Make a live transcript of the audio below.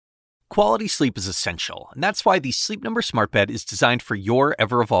Quality sleep is essential, and that's why the Sleep Number Smart Bed is designed for your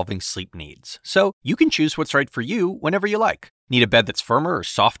ever-evolving sleep needs. So you can choose what's right for you whenever you like. Need a bed that's firmer or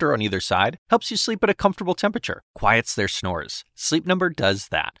softer on either side? Helps you sleep at a comfortable temperature, quiets their snores. Sleep Number does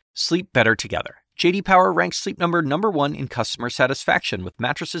that. Sleep better together. J.D. Power ranks Sleep Number #1 in customer satisfaction with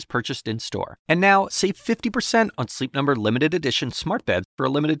mattresses purchased in-store. And now, save 50% on Sleep Number limited edition smart beds for a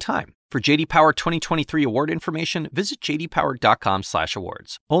limited time. For J.D. Power 2023 award information, visit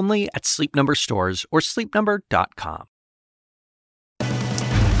jdpower.com/awards. Only at Sleep Number stores or sleepnumber.com.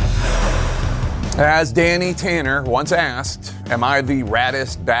 As Danny Tanner once asked, am I the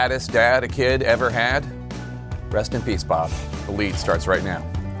raddest, baddest dad a kid ever had? Rest in peace, Bob. The lead starts right now.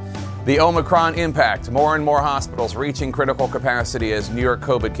 The Omicron impact, more and more hospitals reaching critical capacity as New York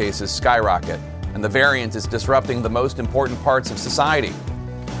COVID cases skyrocket, and the variant is disrupting the most important parts of society.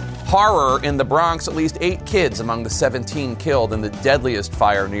 Horror in the Bronx, at least 8 kids among the 17 killed in the deadliest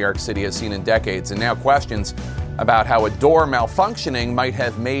fire New York City has seen in decades, and now questions about how a door malfunctioning might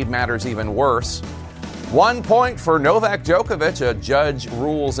have made matters even worse. 1 point for Novak Djokovic. A judge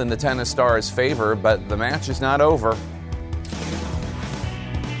rules in the tennis star's favor, but the match is not over.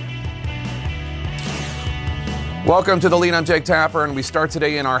 Welcome to The Lead. I'm Jake Tapper, and we start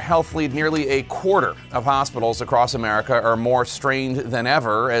today in our health lead. Nearly a quarter of hospitals across America are more strained than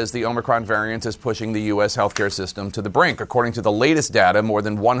ever as the Omicron variant is pushing the U.S. healthcare system to the brink. According to the latest data, more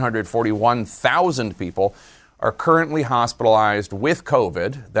than 141,000 people are currently hospitalized with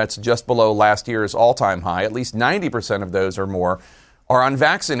COVID. That's just below last year's all-time high. At least 90% of those or more are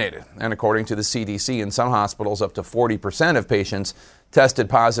unvaccinated. And according to the CDC, in some hospitals, up to 40% of patients tested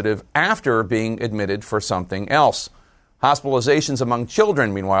positive after being admitted for something else. Hospitalizations among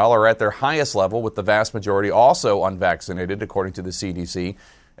children, meanwhile, are at their highest level, with the vast majority also unvaccinated, according to the CDC.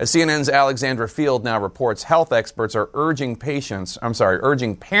 As CNN's Alexandra Field now reports, health experts are urging parents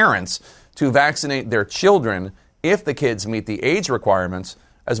to vaccinate their children if the kids meet the age requirements,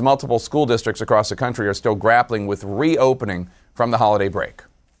 as multiple school districts across the country are still grappling with reopening from the holiday break.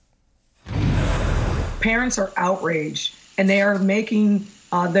 Parents are outraged, and they are making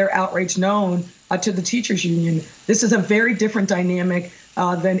their outrage known to the teachers union. This is a very different dynamic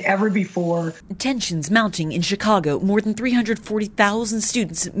than ever before. Tensions mounting in Chicago. More than 340,000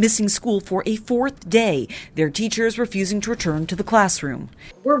 students missing school for a 4th day. Their teachers refusing to return to the classroom.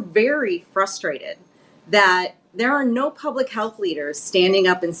 We're very frustrated that there are no public health leaders standing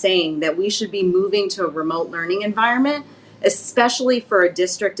up and saying that we should be moving to a remote learning environment, especially for a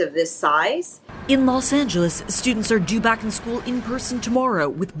district of this size. In Los Angeles, students are due back in school in person tomorrow,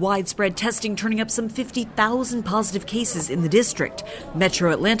 with widespread testing turning up some 50,000 positive cases in the district.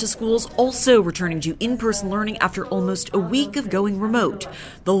 Metro Atlanta schools also returning to in-person learning after almost a week of going remote.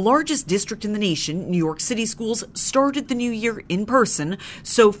 The largest district in the nation, New York City schools, started the new year in person.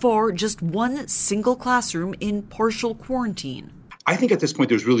 So far, just one single classroom in partial quarantine. I think at this point,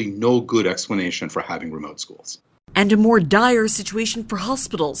 there's really no good explanation for having remote schools. And a more dire situation for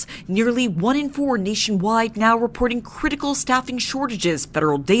hospitals. Nearly 1 in 4 nationwide now reporting critical staffing shortages,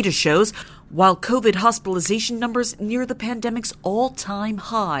 federal data shows, while COVID hospitalization numbers near the pandemic's all-time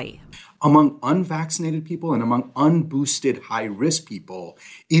high. Among unvaccinated people and among unboosted high-risk people,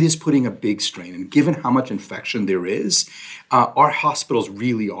 it is putting a big strain. And given how much infection there is, our hospitals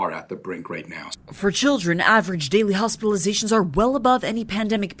really are at the brink right now. For children, average daily hospitalizations are well above any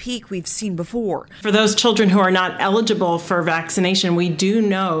pandemic peak we've seen before. For those children who are not eligible for vaccination, we do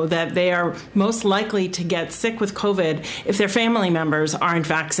know that they are most likely to get sick with COVID if their family members aren't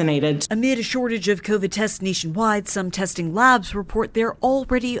vaccinated. Amid a shortage of COVID tests nationwide, some testing labs report they're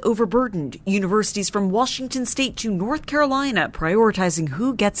already overburdened. Universities from Washington State to North Carolina prioritizing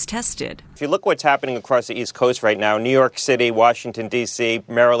who gets tested. If you look what's happening across the East Coast right now, New York City, Washington, D.C.,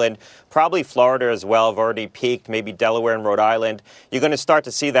 Maryland, probably Florida as well have already peaked, maybe Delaware and Rhode Island. You're going to start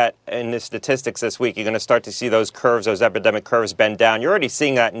to see that in the statistics this week. You're going to start to see those curves, those epidemic curves bend down. You're already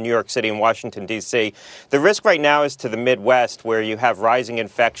seeing that in New York City and Washington, D.C. The risk right now is to the Midwest, where you have rising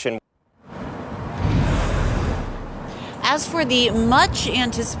infection. As for the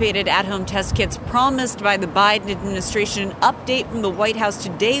much-anticipated at-home test kits promised by the Biden administration, an update from the White House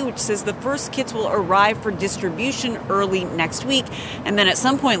today, which says the first kits will arrive for distribution early next week. And then at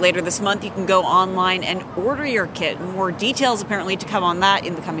some point later this month, you can go online and order your kit. More details apparently to come on that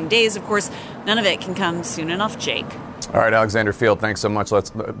in the coming days. Of course, none of it can come soon enough, Jake. All right, Alexander Field, thanks so much.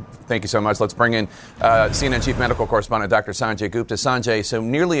 Thank you so much. Let's bring in CNN Chief Medical Correspondent Dr. Sanjay Gupta. Sanjay, so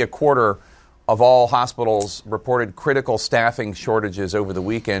nearly a quarter of all hospitals reported critical staffing shortages over the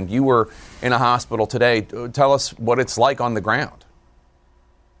weekend. You were in a hospital today. Tell us what it's like on the ground.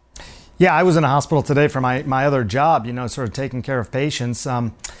 Yeah, I was in a hospital today for my other job, sort of taking care of patients.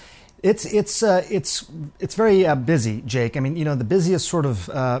 It's very busy, Jake. I mean, the busiest sort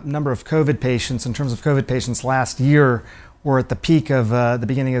of number of COVID patients in terms of COVID patients last year, or at the peak of the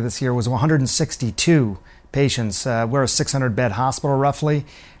beginning of this year, was 162 patients. We're a 600-bed hospital, roughly.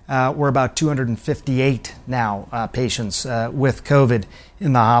 We're about 258 now patients with COVID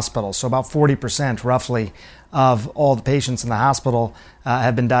in the hospital. So about 40%, roughly, of all the patients in the hospital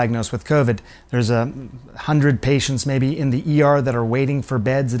have been diagnosed with COVID. There's 100 patients maybe in the ER that are waiting for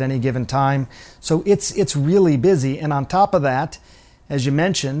beds at any given time. So it's really busy. And on top of that, as you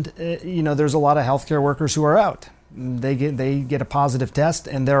mentioned, there's a lot of healthcare workers who are out. They get a positive test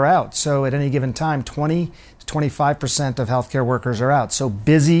and they're out. So at any given time, 20 to 25% of healthcare workers are out. So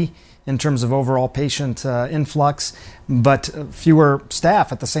busy in terms of overall patient influx, but fewer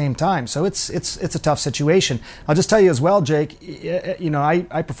staff at the same time. So it's a tough situation. I'll just tell you as well, Jake,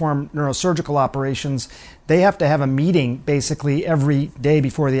 I perform neurosurgical operations. They have to have a meeting basically every day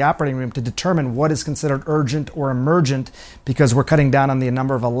before the operating room to determine what is considered urgent or emergent, because we're cutting down on the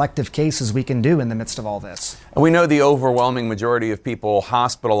number of elective cases we can do in the midst of all this. We know the overwhelming majority of people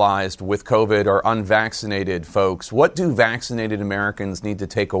hospitalized with COVID are unvaccinated folks. What do vaccinated Americans need to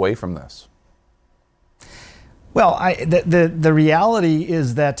take away from this? Well, the reality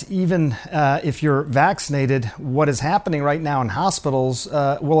is that even if you're vaccinated, what is happening right now in hospitals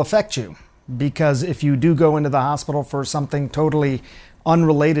will affect you. Because if you do go into the hospital for something totally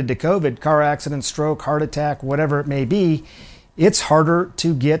unrelated to COVID, car accident, stroke, heart attack, whatever it may be, it's harder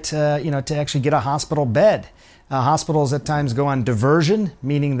to get, to actually get a hospital bed. Hospitals at times go on diversion,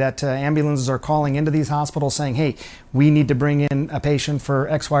 meaning that ambulances are calling into these hospitals saying, hey, we need to bring in a patient for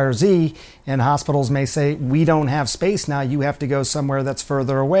X, Y, or Z. And hospitals may say, we don't have space now. You have to go somewhere that's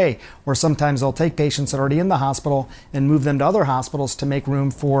further away. Or sometimes they'll take patients that are already in the hospital and move them to other hospitals to make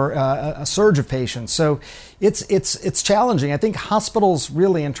room for a surge of patients. So it's challenging. I think hospitals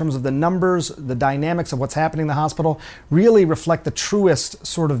really, in terms of the numbers, the dynamics of what's happening in the hospital, really reflect the truest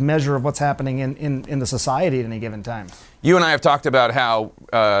sort of measure of what's happening in the society at any given time. You and I have talked about how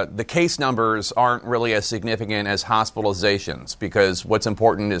the case numbers aren't really as significant as hospitalizations, because what's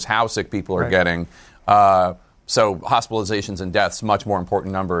important is how sick people are getting. So hospitalizations and deaths, much more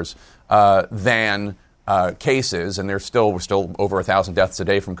important numbers than cases, and we're still over 1,000 deaths a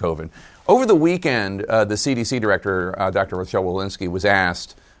day from COVID. Over the weekend, the CDC director, Dr. Rochelle Walensky, was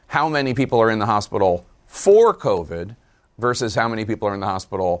asked how many people are in the hospital for COVID versus how many people are in the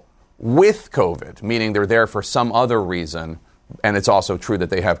hospital with COVID, meaning they're there for some other reason, and it's also true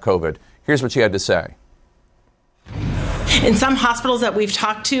that they have COVID. Here's what she had to say. In some hospitals that we've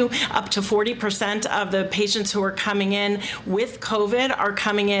talked to, up to 40% of the patients who are coming in with COVID are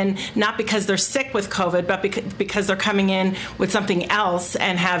coming in not because they're sick with COVID, but because they're coming in with something else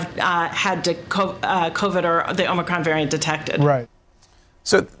and have had COVID or the Omicron variant detected. Right.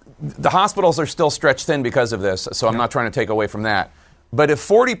 So the hospitals are still stretched thin because of this, so I'm not trying to take away from that. But if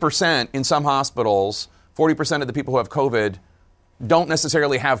 40% in some hospitals, 40% of the people who have COVID don't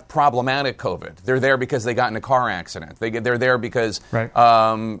necessarily have problematic COVID. They're there because they got in a car accident. They're there because,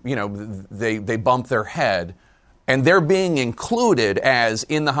 they bumped their head. And they're being included as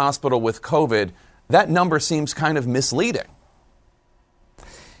in the hospital with COVID. That number seems kind of misleading.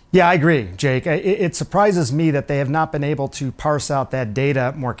 Yeah, I agree, Jake. It surprises me that they have not been able to parse out that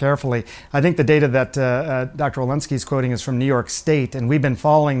data more carefully. I think the data that Dr. Walensky is quoting is from New York State, and we've been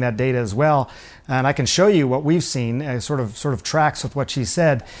following that data as well. And I can show you what we've seen, sort of tracks with what she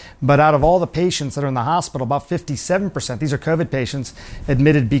said. But out of all the patients that are in the hospital, about 57%, these are COVID patients,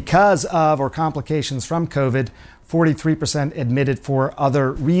 admitted because of or complications from COVID, 43% admitted for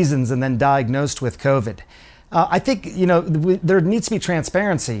other reasons and then diagnosed with COVID. I think, there needs to be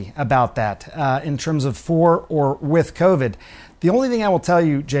transparency about that in terms of for or with COVID. The only thing I will tell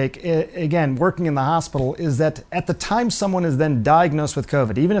you, Jake, again, working in the hospital, is that at the time someone is then diagnosed with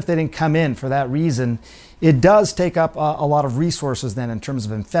COVID, even if they didn't come in for that reason, it does take up a lot of resources then in terms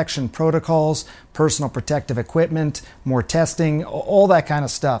of infection protocols, personal protective equipment, more testing, all that kind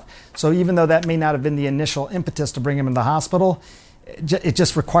of stuff. So even though that may not have been the initial impetus to bring him in the hospital, it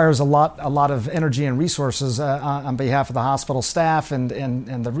just requires a lot of energy and resources on behalf of the hospital staff and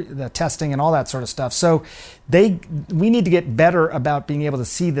the testing and all that sort of stuff. So we need to get better about being able to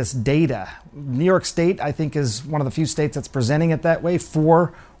see this data. New York State, I think, is one of the few states that's presenting it that way,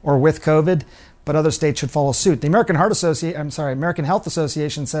 for or with COVID. but other states should follow suit. The American Health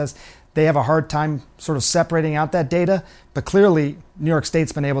Association says they have a hard time sort of separating out that data, but clearly New York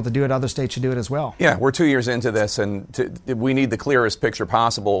State's been able to do it. Other states should do it as well. Yeah, we're 2 years into this, and we need the clearest picture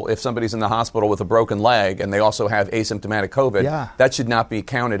possible. If somebody's in the hospital with a broken leg and they also have asymptomatic COVID, that should not be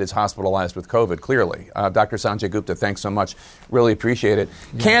counted as hospitalized with COVID, clearly. Dr. Sanjay Gupta, thanks so much. Really appreciate it.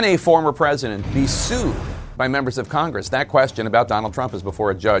 Yeah. Can a former president be sued by members of Congress? That question about Donald Trump is before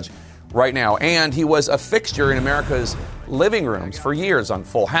a judge right now. And he was a fixture in America's living rooms for years on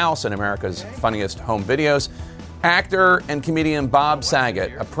Full House and America's Funniest Home Videos. Actor and comedian Bob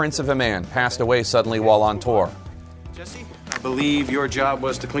Saget, a prince of a man, passed away suddenly while on tour. Jesse, I believe your job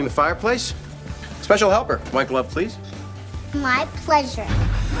was to clean the fireplace. Special helper. White glove, please. My pleasure.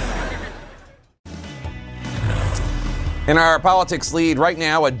 In our politics lead, right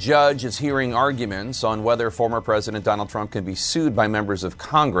now, a judge is hearing arguments on whether former President Donald Trump can be sued by members of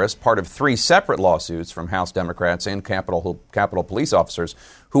Congress, part of 3 separate lawsuits from House Democrats and Capitol Police officers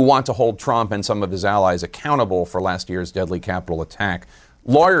who want to hold Trump and some of his allies accountable for last year's deadly Capitol attack.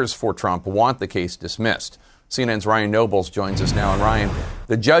 Lawyers for Trump want the case dismissed. CNN's Ryan Nobles joins us now. And Ryan,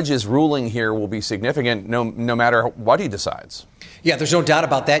 the judge's ruling here will be significant no matter what he decides. Yeah, there's no doubt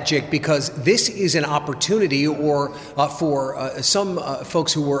about that, Jake, because this is an opportunity for some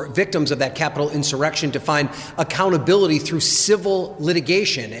folks who were victims of that Capitol insurrection to find accountability through civil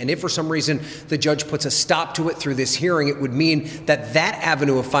litigation. And if for some reason the judge puts a stop to it through this hearing, it would mean that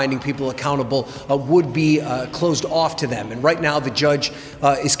avenue of finding people accountable would be closed off to them. And right now the judge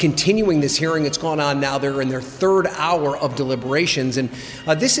is continuing this hearing. It's gone on now. They're in their 3rd hour of deliberations. And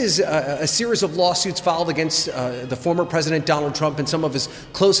this is a series of lawsuits filed against the former President Donald Trump and some of his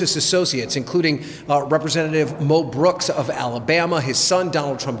closest associates, including Representative Mo Brooks of Alabama, his son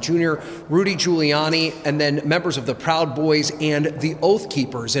Donald Trump Jr., Rudy Giuliani, and then members of the Proud Boys and the Oath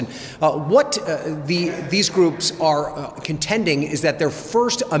Keepers. And what these groups are contending is that their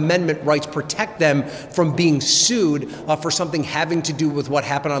First Amendment rights protect them from being sued for something having to do with what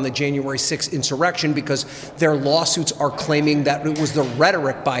happened on the January 6th insurrection, because their lawsuits are claiming that it was the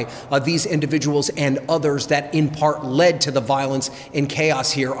rhetoric by these individuals and others that in part led to the violence and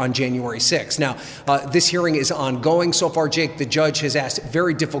chaos here on January 6th. Now, this hearing is ongoing. So far, Jake, the judge has asked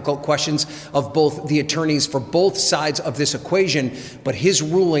very difficult questions of both the attorneys for both sides of this equation, but his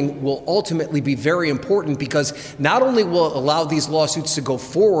ruling will ultimately be very important because not only will it allow these lawsuits to go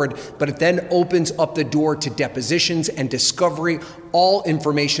forward, but it then opens up the door to depositions and discovery, all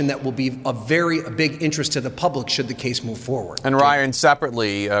information that will be of very big interest to the public should the case move forward. And Ryan,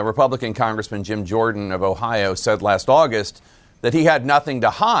 separately, Republican Congressman Jim Jordan of Ohio said last August that he had nothing to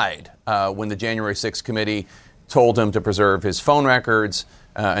hide when the January 6th committee told him to preserve his phone records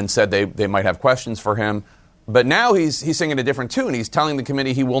and said they might have questions for him. But now he's singing a different tune. He's telling the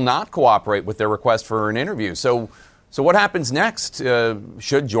committee he will not cooperate with their request for an interview. So what happens next?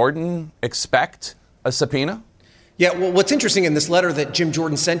 Should Jordan expect a subpoena? Yeah, well, what's interesting in this letter that Jim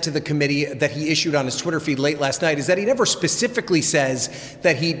Jordan sent to the committee that he issued on his Twitter feed late last night is that he never specifically says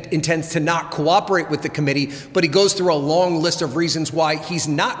that he intends to not cooperate with the committee, but he goes through a long list of reasons why he's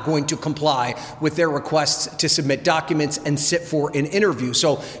not going to comply with their requests to submit documents and sit for an interview.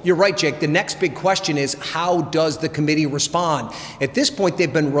 So you're right, Jake. The next big question is, how does the committee respond? At this point,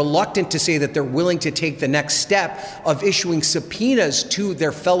 they've been reluctant to say that they're willing to take the next step of issuing subpoenas to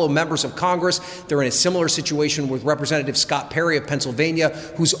their fellow members of Congress. They're in a similar situation with Representative Scott Perry of Pennsylvania,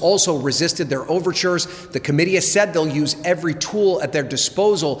 who's also resisted their overtures. The committee has said they'll use every tool at their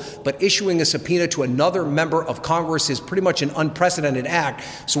disposal, but issuing a subpoena to another member of Congress is pretty much an unprecedented act.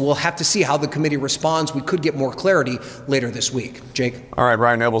 So we'll have to see how the committee responds. We could get more clarity later this week. Jake? All right,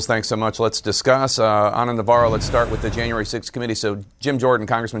 Ryan Nobles, thanks so much. Let's discuss. Ana Navarro, let's start with the January 6th committee. So Jim Jordan,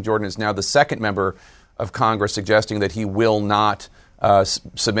 Congressman Jordan, is now the second member of Congress suggesting that he will not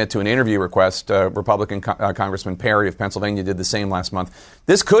submit to an interview request. Republican Congressman Perry of Pennsylvania did the same last month.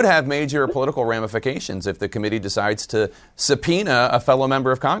 This could have major political ramifications if the committee decides to subpoena a fellow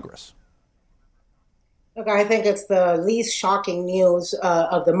member of Congress. Look, I think it's the least shocking news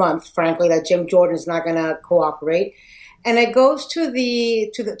of the month, frankly, that Jim Jordan is not going to cooperate. And it goes to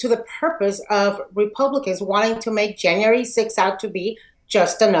the purpose of Republicans wanting to make January 6th out to be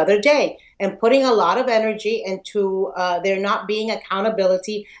just another day, and putting a lot of energy into there not being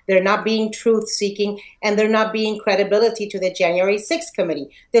accountability, there not being truth-seeking, and there not being credibility to the January 6th committee,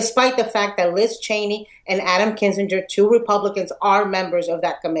 despite the fact that Liz Cheney and Adam Kinzinger, 2 Republicans, are members of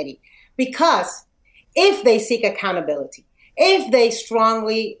that committee. Because if they seek accountability, if they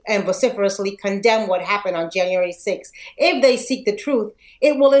strongly and vociferously condemn what happened on January 6th, if they seek the truth,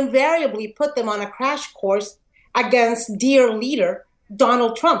 it will invariably put them on a crash course against dear leader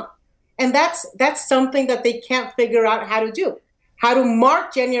Donald Trump. And that's something that they can't figure out how to do. How to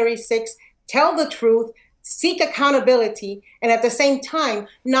mark January 6th, tell the truth, seek accountability, and at the same time,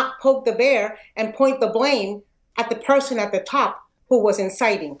 not poke the bear and point the blame at the person at the top who was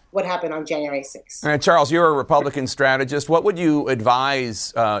inciting what happened on January 6th. All right, Charles, you're a Republican strategist. What would you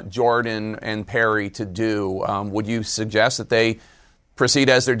advise Jordan and Perry to do? Would you suggest that they proceed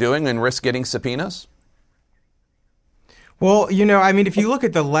as they're doing and risk getting subpoenas? Well, if you look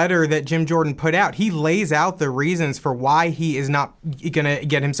at the letter that Jim Jordan put out, he lays out the reasons for why he is not going to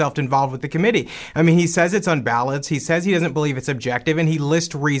get himself involved with the committee. He says it's unbalanced. He says he doesn't believe it's objective, and he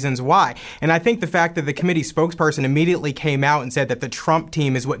lists reasons why. And I think the fact that the committee spokesperson immediately came out and said that the Trump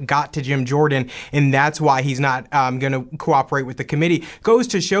team is what got to Jim Jordan, and that's why he's not going to cooperate with the committee, goes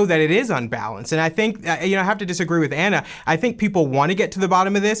to show that it is unbalanced. And I think, I have to disagree with Anna. I think people want to get to the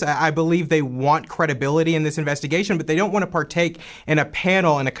bottom of this. I believe they want credibility in this investigation, but they don't want to partake in a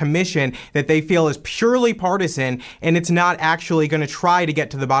panel and a commission that they feel is purely partisan, and it's not actually going to try to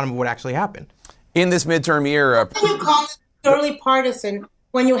get to the bottom of what actually happened. In this midterm year... How can you call it purely partisan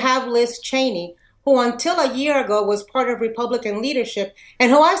when you have Liz Cheney, who until a year ago was part of Republican leadership,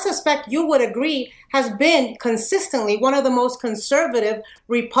 and who I suspect you would agree has been consistently one of the most conservative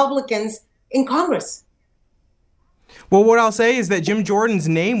Republicans in Congress? Well, what I'll say is that Jim Jordan's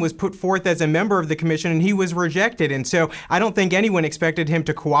name was put forth as a member of the commission, and he was rejected. And so I don't think anyone expected him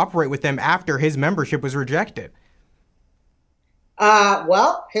to cooperate with them after his membership was rejected.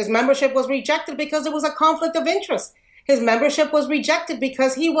 Well, his membership was rejected because it was a conflict of interest. His membership was rejected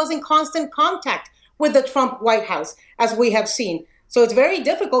because he was in constant contact with the Trump White House, as we have seen. So it's very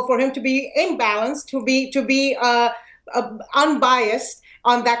difficult for him to be imbalanced, to be unbiased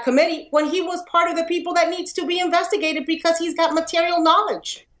on that committee when he was part of the people that needs to be investigated because he's got material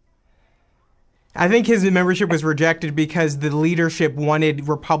knowledge. I think his membership was rejected because the leadership wanted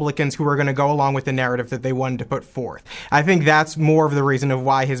Republicans who were going to go along with the narrative that they wanted to put forth. I think that's more of the reason of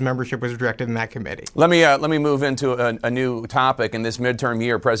why his membership was rejected in that committee. Let me move into a new topic. In this midterm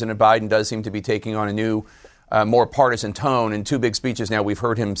year, President Biden does seem to be taking on a new, more partisan tone. In two big speeches now, we've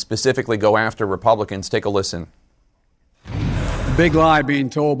heard him specifically go after Republicans. Take a listen. The big lie being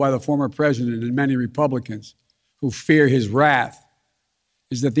told by the former president and many Republicans who fear his wrath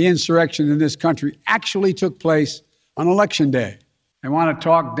is that the insurrection in this country actually took place on Election Day. They want to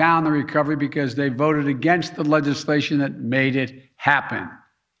talk down the recovery because they voted against the legislation that made it happen.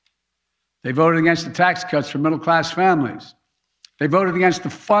 They voted against the tax cuts for middle-class families. They voted against the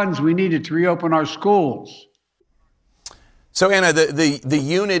funds we needed to reopen our schools. So, Anna, the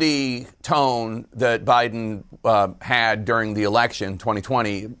unity tone that Biden had during the election,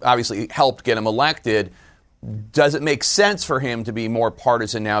 2020, obviously helped get him elected. Does it make sense for him to be more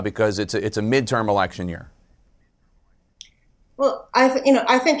partisan now because it's a midterm election year? Well, I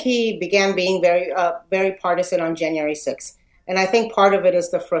think he began being very partisan on January 6th. And I think part of it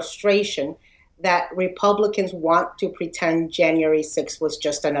is the frustration that Republicans want to pretend January 6th was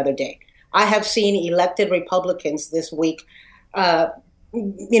just another day. I have seen elected Republicans this week, arguing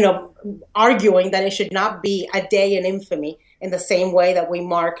that it should not be a day in infamy in the same way that we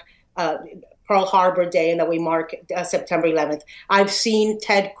mark Pearl Harbor Day and that we mark September 11th. I've seen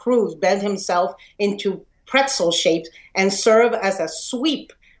Ted Cruz bend himself into pretzel shapes and serve as a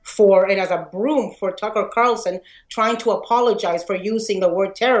sweep for and as a broom for Tucker Carlson, trying to apologize for using the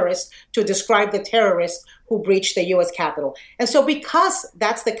word terrorist to describe the terrorists who breached the U.S. Capitol. And so because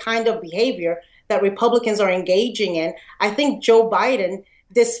that's the kind of behavior that Republicans are engaging in, I think Joe Biden,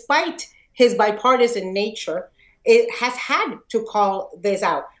 despite his bipartisan nature, it has had to call this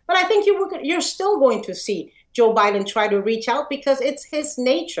out. But I think you're still going to see Joe Biden try to reach out because it's his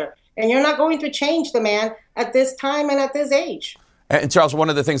nature. And you're not going to change the man at this time and at this age. And Charles, one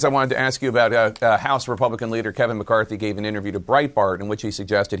of the things I wanted to ask you about, House Republican leader Kevin McCarthy gave an interview to Breitbart in which he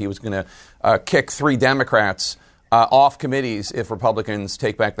suggested he was going to kick 3 Democrats off committees if Republicans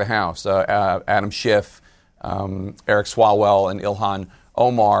take back the House. Adam Schiff, Eric Swalwell, and Ilhan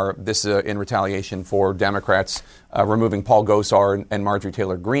Omar. This in retaliation for Democrats removing Paul Gosar and Marjorie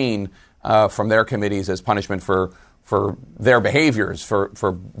Taylor Greene from their committees as punishment for their behaviors,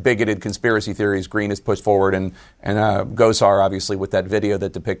 for bigoted conspiracy theories Greene has pushed forward, and Gosar, obviously, with that video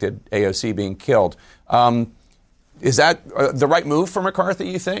that depicted AOC being killed. Is that the right move for McCarthy,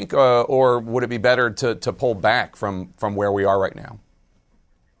 you think? Or would it be better to pull back from where we are right now?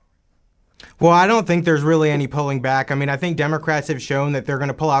 Well, I don't think there's really any pulling back. I mean, I think Democrats have shown that they're going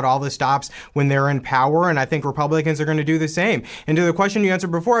to pull out all the stops when they're in power, and I think Republicans are going to do the same. And to the question you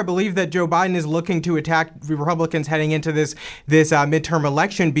answered before, I believe that Joe Biden is looking to attack Republicans heading into this midterm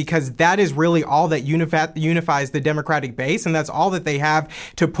election, because that is really all that unifies the Democratic base, and that's all that they have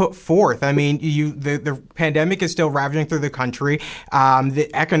to put forth. I mean, the pandemic is still ravaging through the country. The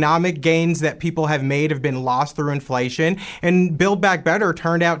economic gains that people have made have been lost through inflation, and Build Back Better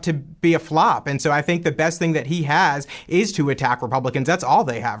turned out to be a flop. And so I think the best thing that he has is to attack Republicans. That's all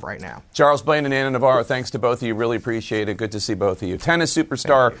they have right now. Charles Blaine and Anna Navarro, thanks to both of you. Really appreciate it. Good to see both of you. Tennis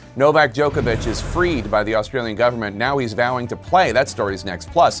superstar Novak Djokovic is freed by the Australian government. Now he's vowing to play. That story's next.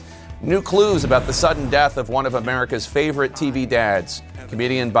 Plus, new clues about the sudden death of one of America's favorite TV dads,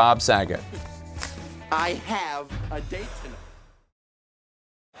 comedian Bob Saget. I have a date tonight.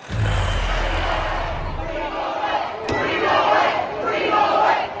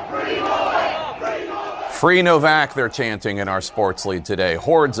 Free Novak, they're chanting in our sports lead today.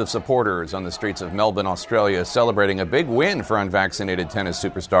 Hordes of supporters on the streets of Melbourne, Australia, celebrating a big win for unvaccinated tennis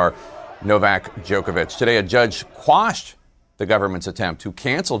superstar Novak Djokovic. Today, a judge quashed the government's attempt to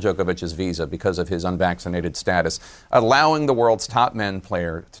cancel Djokovic's visa because of his unvaccinated status, allowing the world's top men's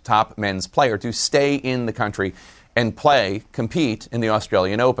player to stay in the country and compete in the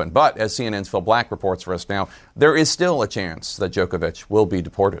Australian Open. But as CNN's Phil Black reports for us now, there is still a chance that Djokovic will be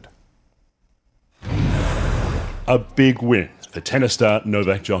deported. A big win for tennis star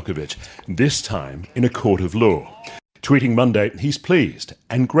Novak Djokovic, this time in a court of law. Tweeting Monday, he's pleased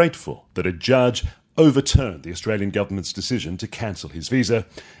and grateful that a judge overturned the Australian government's decision to cancel his visa,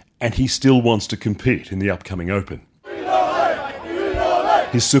 and he still wants to compete in the upcoming Open.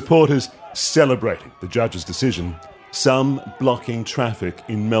 His supporters celebrating the judge's decision, some blocking traffic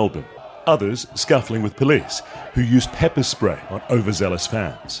in Melbourne, others scuffling with police who used pepper spray on overzealous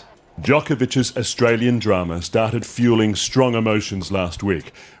fans. Djokovic's Australian drama started fueling strong emotions last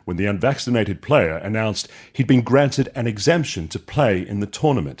week when the unvaccinated player announced he'd been granted an exemption to play in the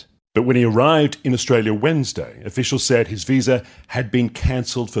tournament. But when he arrived in Australia Wednesday, officials said his visa had been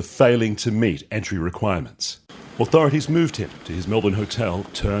cancelled for failing to meet entry requirements. Authorities moved him to his Melbourne hotel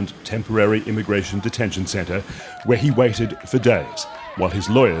turned temporary immigration detention centre, where he waited for days while his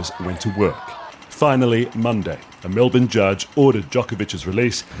lawyers went to work. Finally, Monday, a Melbourne judge ordered Djokovic's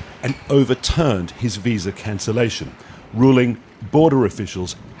release and overturned his visa cancellation, ruling border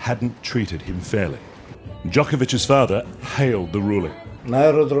officials hadn't treated him fairly. Djokovic's father hailed the ruling.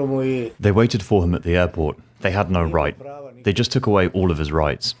 They waited for him at the airport. They had no right. They just took away all of his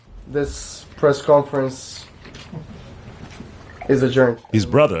rights. This press conference is adjourned. His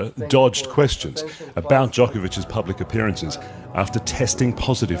brother dodged questions about Djokovic's public appearances after testing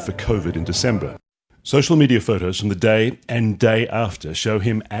positive for COVID in December. Social media photos from the day and day after show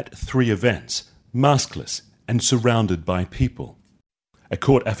him at 3 events, maskless and surrounded by people. A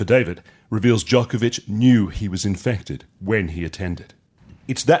court affidavit reveals Djokovic knew he was infected when he attended.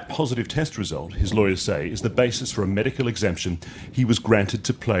 It's that positive test result, his lawyers say, is the basis for a medical exemption he was granted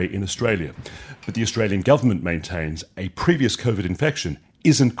to play in Australia. But the Australian government maintains a previous COVID infection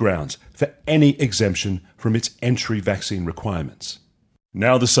isn't grounds for any exemption from its entry vaccine requirements.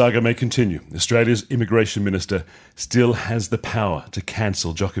 Now the saga may continue. Australia's immigration minister still has the power to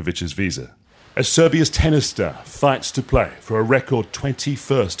cancel Djokovic's visa. As Serbia's tennis star fights to play for a record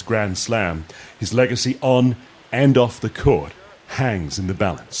 21st Grand Slam, his legacy on and off the court hangs in the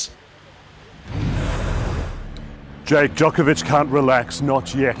balance. Jake, Djokovic can't relax,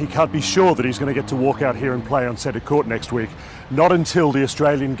 not yet. He can't be sure that he's going to get to walk out here and play on centre court next week. Not until the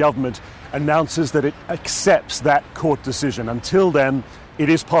Australian government announces that it accepts that court decision. Until then, it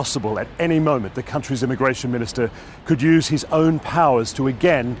is possible at any moment the country's immigration minister could use his own powers to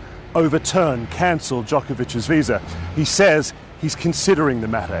again cancel Djokovic's visa. He says he's considering the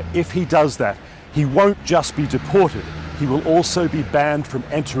matter. If he does that, he won't just be deported. He will also be banned from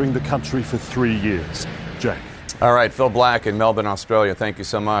entering the country for 3 years. Jake. All right, Phil Black in Melbourne, Australia, thank you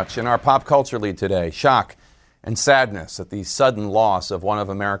so much. In our pop culture lead today, shock and sadness at the sudden loss of one of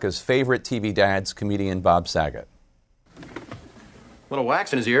America's favorite TV dads, comedian Bob Saget. A little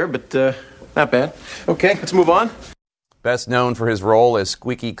wax in his ear, but not bad. Okay, let's move on. Best known for his role as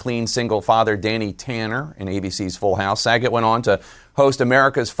squeaky clean single father Danny Tanner in ABC's Full House, Saget went on to host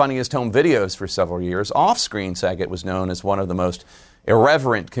America's Funniest Home Videos for several years. Off-screen, Saget was known as one of the most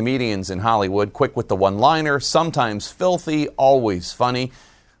irreverent comedians in Hollywood, quick with the one-liner, sometimes filthy, always funny.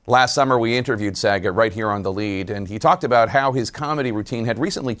 Last summer, we interviewed Saget right here on The Lead, and he talked about how his comedy routine had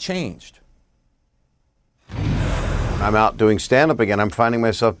recently changed. I'm out doing stand-up again. I'm finding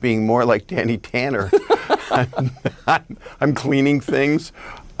myself being more like Danny Tanner. I'm cleaning things.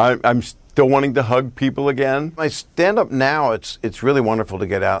 I'm still wanting to hug people again. I stand up now, it's really wonderful to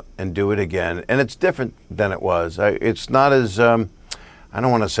get out and do it again. And it's different than it was. It's not as, I don't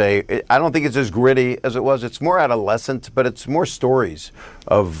want to say, I don't think it's as gritty as it was. It's more adolescent, but it's more stories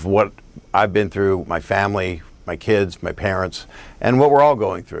of what I've been through, my family, my kids, my parents, and what we're all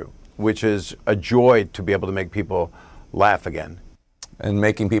going through, which is a joy to be able to make people laugh again. And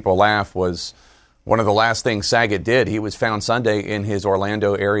making people laugh was one of the last things Saget did. He was found Sunday in his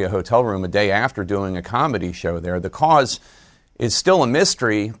Orlando area hotel room a day after doing a comedy show there. The cause is still a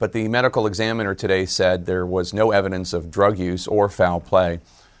mystery, but the medical examiner today said there was no evidence of drug use or foul play.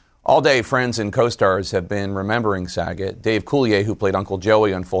 All day, friends and co-stars have been remembering Saget. Dave Coulier, who played Uncle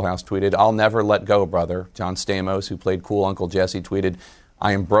Joey on Full House, tweeted, "I'll never let go, brother." John Stamos, who played cool Uncle Jesse, tweeted,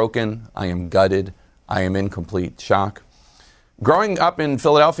 "I am broken, I am gutted, I am in complete shock." Growing up in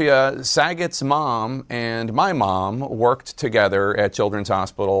Philadelphia, Saget's mom and my mom worked together at Children's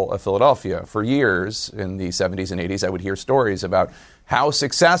Hospital of Philadelphia. For years, in the 70s and 80s, I would hear stories about how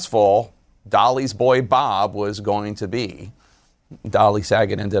successful Dolly's boy Bob was going to be. Dolly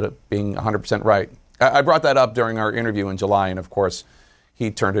Saget ended up being 100% right. I brought that up during our interview in July, and of course, he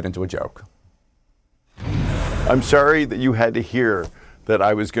turned it into a joke. I'm sorry that you had to hear that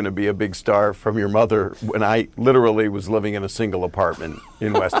I was going to be a big star from your mother when I literally was living in a single apartment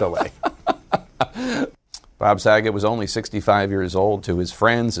in West LA. Bob Saget was only 65 years old. To his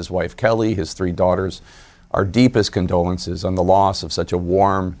friends, his wife Kelly, his 3 daughters, our deepest condolences on the loss of such a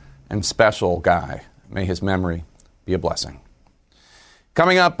warm and special guy. May his memory be a blessing.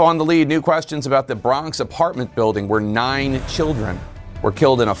 Coming up on The Lead, new questions about the Bronx apartment building where 9 children were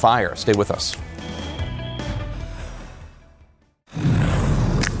killed in a fire. Stay with us.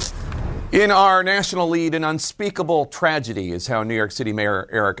 In our national lead, an unspeakable tragedy is how New York City Mayor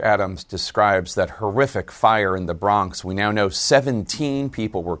Eric Adams describes that horrific fire in the Bronx. We now know 17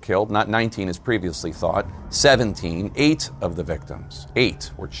 people were killed, not 19 as previously thought. 17, 8 of the victims,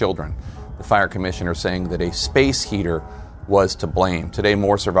 8 were children. The fire commissioner saying that a space heater was to blame. Today,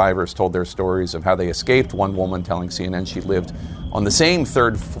 more survivors told their stories of how they escaped. One woman telling CNN she lived on the same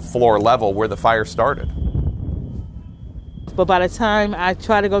third floor level where the fire started. But by the time I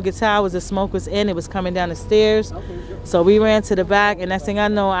tried to go get towels, the smoke was in. It was coming down the stairs. So we ran to the back, and next thing I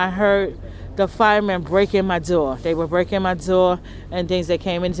know, I heard the firemen breaking my door. They were breaking my door and things. They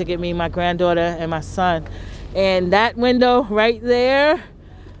came in to get me, my granddaughter, and my son. And that window right there,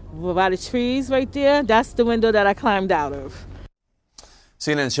 by the trees right there, that's the window that I climbed out of.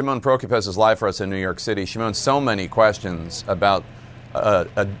 CNN's Shimon Prokupecz is live for us in New York City. Shimon, so many questions about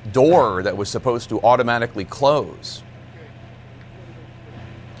a door that was supposed to automatically close.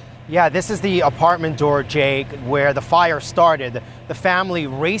 Yeah, this is the apartment door, Jake, where the fire started. The family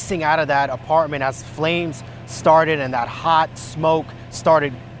racing out of that apartment as flames started and that hot smoke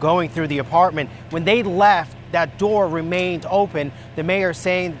started going through the apartment. When they left, that door remained open. The mayor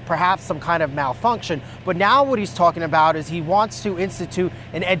saying perhaps some kind of malfunction. But now what he's talking about is he wants to institute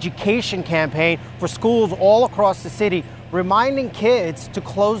an education campaign for schools all across the city, reminding kids to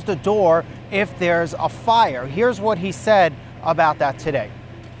close the door if there's a fire. Here's what he said about that today.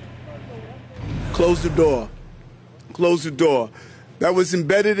 Close the door. Close the door. That was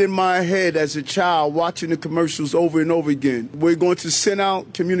embedded in my head as a child watching the commercials over and over again. We're going to send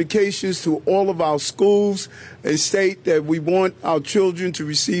out communications to all of our schools and state that we want our children to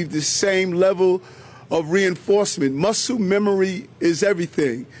receive the same level of reinforcement. Muscle memory is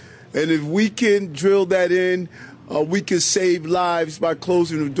everything. And if we can drill that in, we can save lives by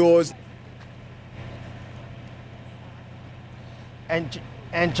closing the doors.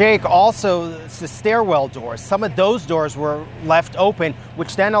 And Jake, also the stairwell doors. Some of those doors were left open,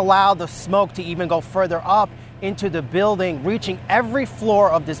 which then allowed the smoke to even go further up into the building, reaching every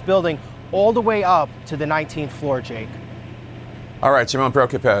floor of this building all the way up to the 19th floor, Jake. All right, Shimon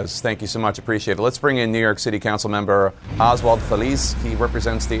Prokupecz, thank you so much. Appreciate it. Let's bring in New York City Council member Oswald Feliz. He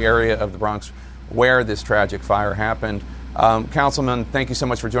represents the area of the Bronx where this tragic fire happened. Councilman, thank you so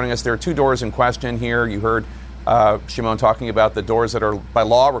much for joining us. There are 2 doors in question here. You heard Shimon talking about the doors that are by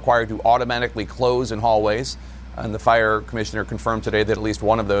law required to automatically close in hallways. And the fire commissioner confirmed today that at least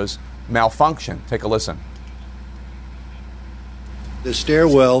one of those malfunctioned. Take a listen. The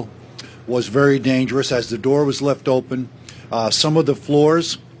stairwell was very dangerous as the door was left open. Some of the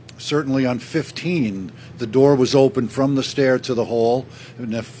floors, certainly on 15, the door was open from the stair to the hall,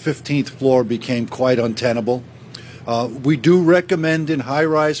 and the 15th floor became quite untenable. We do recommend in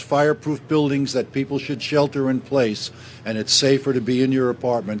high-rise fireproof buildings that people should shelter in place, and it's safer to be in your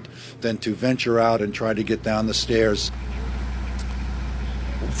apartment than to venture out and try to get down the stairs.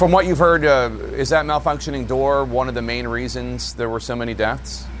 From what you've heard, is that malfunctioning door one of the main reasons there were so many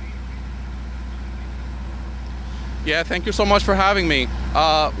deaths? Yeah, thank you so much for having me.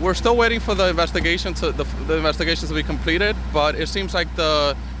 We're still waiting for the investigations to be completed, but it seems like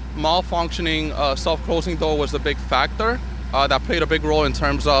the malfunctioning self-closing door was the big factor that played a big role in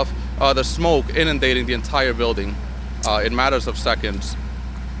terms of the smoke inundating the entire building in matters of seconds.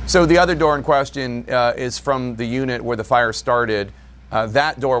 So the other door in question is from the unit where the fire started.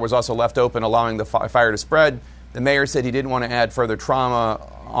 That door was also left open, allowing the fire to spread. The mayor said he didn't want to add further trauma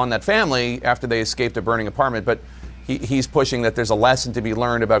on that family after they escaped a burning apartment, but he's pushing that there's a lesson to be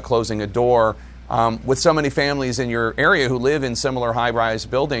learned about closing a door. With so many families in your area who live in similar high-rise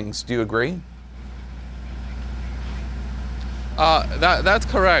buildings, do you agree? That's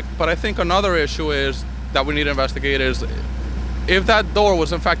correct, but I think another issue is that we need to investigate is if that door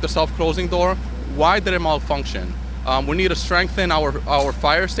was in fact a self-closing door, why did it malfunction? We need to strengthen our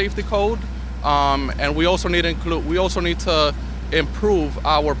fire safety code, and we also need to improve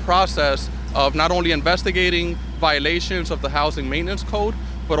our process of not only investigating violations of the housing maintenance code,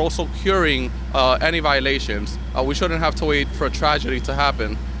 but also curing any violations. We shouldn't have to wait for a tragedy to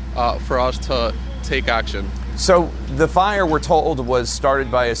happen for us to take action. So the fire, we're told, was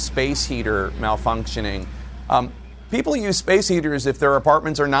started by a space heater malfunctioning. People use space heaters if their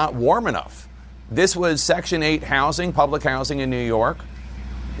apartments are not warm enough. This was Section 8 housing, public housing in New York.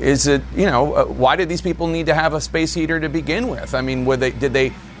 Is it, why did these people need to have a space heater to begin with? I mean, did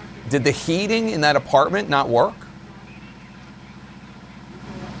the heating in that apartment not work?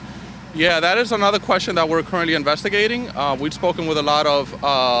 Yeah, that is another question that we're currently investigating. We've spoken with a lot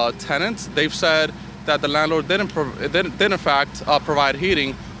of tenants. They've said that the landlord didn't in fact provide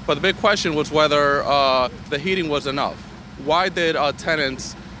heating, but the big question was whether the heating was enough. Why did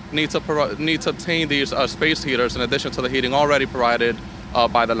tenants need to obtain these space heaters in addition to the heating already provided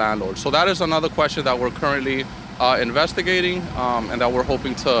by the landlord? So that is another question that we're currently investigating and that we're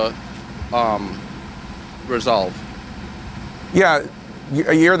hoping to resolve. Yeah,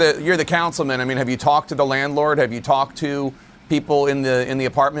 you're the councilman. I mean, have you talked to the landlord? Have you talked to people in the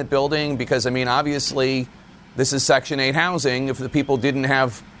apartment building? Because I mean, obviously, this is Section 8 housing. If the people didn't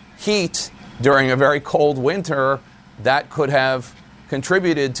have heat during a very cold winter, that could have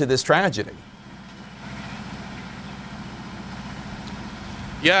contributed to this tragedy.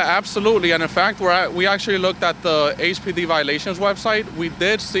 Yeah, absolutely. And in fact, we actually looked at the HPD violations website. We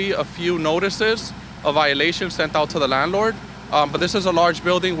did see a few notices of violations sent out to the landlord. But this is a large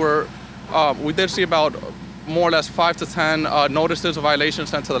building where we did see about more or less 5 to 10 notices of violations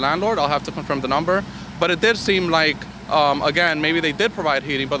sent to the landlord. I'll have to confirm the number. But it did seem like, again, maybe they did provide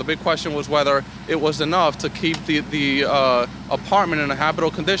heating, but the big question was whether it was enough to keep the apartment in a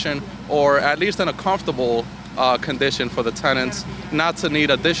habitable condition, or at least in a comfortable condition for the tenants, not to need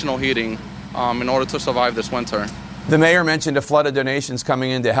additional heating in order to survive this winter. The mayor mentioned a flood of donations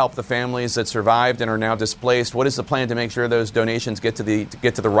coming in to help the families that survived and are now displaced. What is the plan to make sure those donations get to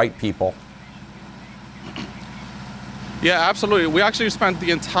the right people? Yeah, absolutely. We actually spent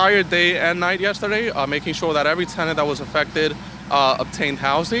the entire day and night yesterday making sure that every tenant that was affected obtained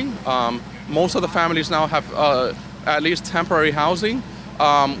housing. Most of the families now have at least temporary housing.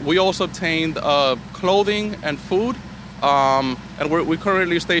 We also obtained clothing and food. And we're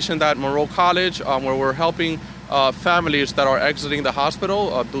currently stationed at Monroe College, where we're helping families that are exiting the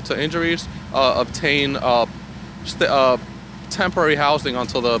hospital due to injuries obtain temporary housing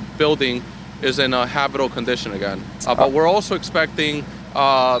until the building is in a habitable condition again. But we're also expecting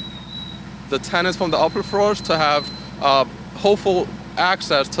the tenants from the upper floors to have hopeful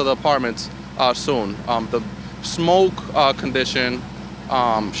access to the apartments soon. The smoke condition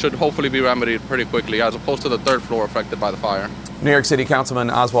should hopefully be remedied pretty quickly, as opposed to the third floor affected by the fire. New York City Councilman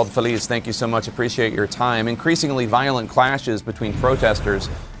Oswald Feliz, thank you so much. Appreciate your time. Increasingly violent clashes between protesters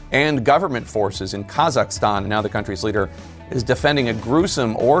and government forces in Kazakhstan. Now the country's leader is defending a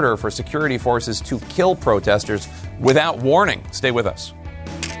gruesome order for security forces to kill protesters without warning. Stay with us.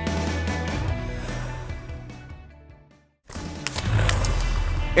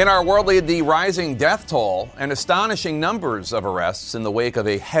 In our world lead, the rising death toll and astonishing numbers of arrests in the wake of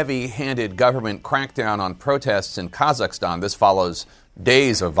a heavy-handed government crackdown on protests in Kazakhstan. This follows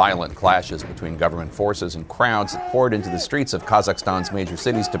days of violent clashes between government forces and crowds that poured into the streets of Kazakhstan's major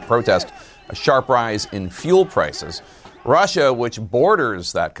cities to protest a sharp rise in fuel prices. Russia, which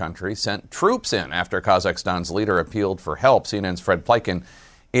borders that country, sent troops in after Kazakhstan's leader appealed for help. CNN's Fred Pleiken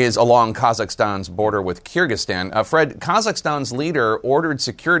is along Kazakhstan's border with Kyrgyzstan. Fred, Kazakhstan's leader ordered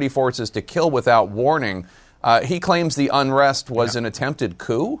security forces to kill without warning. He claims the unrest was an attempted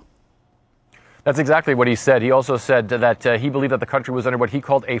coup. That's exactly what he said. He also said that he believed that the country was under what he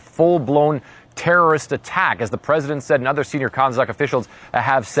called a full-blown terrorist attack, as the president said and other senior Kazakh officials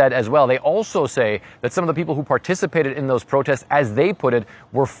have said as well. They also say that some of the people who participated in those protests, as they put it,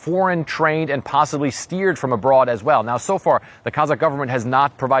 were foreign trained and possibly steered from abroad as well. Now, so far, the Kazakh government has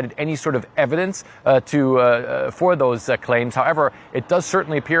not provided any sort of evidence for those claims. However, it does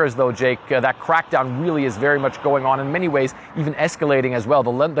certainly appear as though, Jake, that crackdown really is very much going on, in many ways even escalating as well.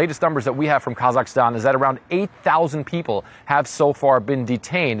 The latest numbers that we have from Kazakhstan is that around 8,000 people have so far been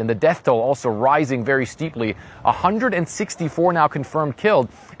detained, and the death toll also rising very steeply. 164 now confirmed killed,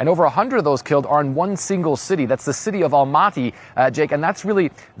 and over 100 of those killed are in one single city. That's the city of Almaty, Jake, and that's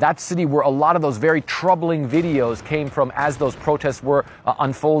really that city where a lot of those very troubling videos came from as those protests were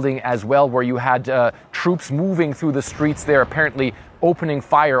unfolding as well, where you had troops moving through the streets there, apparently opening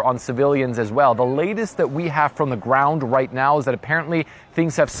fire on civilians as well. The latest that we have from the ground right now is that apparently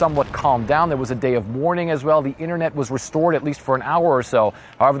things have somewhat calmed down. There was a day of mourning as well. The internet was restored at least for an hour or so.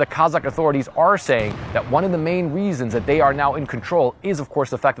 However, the Kazakh authorities are saying that one of the main reasons that they are now in control is, of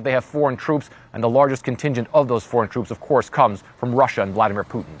course, the fact that they have foreign troops, and the largest contingent of those foreign troops, of course, comes from Russia and Vladimir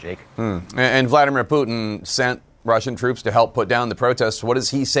Putin, Jake. And Vladimir Putin sent Russian troops to help put down the protests. What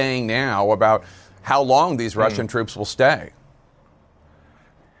is he saying now about how long these Russian troops will stay?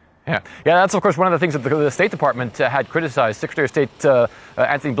 Yeah, that's, of course, one of the things that the State Department had criticized. Secretary of State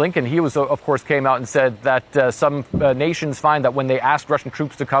Anthony Blinken, he was, of course, came out and said that some nations find that when they ask Russian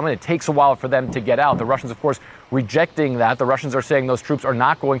troops to come in, it takes a while for them to get out. The Russians, of course, rejecting that. The Russians are saying those troops are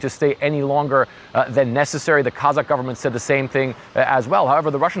not going to stay any longer than necessary. The Kazakh government said the same thing as well.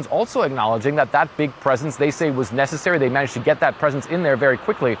 However, the Russians also acknowledging that that big presence, they say, was necessary. They managed to get that presence in there very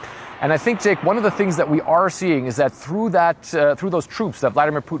quickly. And I think, Jake, one of the things that we are seeing is that through those troops that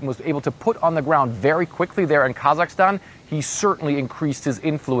Vladimir Putin was able to put on the ground very quickly there in Kazakhstan, he certainly increased his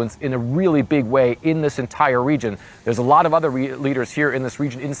influence in a really big way in this entire region. There's a lot of other leaders here in this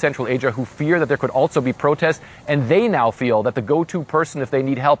region in Central Asia who fear that there could also be protests, and they now feel that the go-to person if they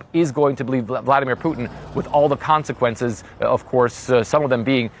need help is going to be Vladimir Putin, with all the consequences, of course, some of them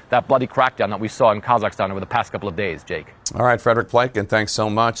being that bloody crackdown that we saw in Kazakhstan over the past couple of days, Jake. All right, Frederick Pleitgen, thanks so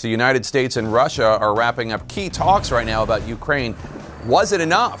much. The United States and Russia are wrapping up key talks right now about Ukraine. Was it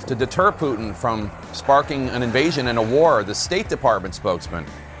enough to deter Putin from sparking an invasion and a war? The State Department spokesman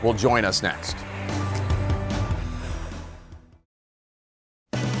will join us next.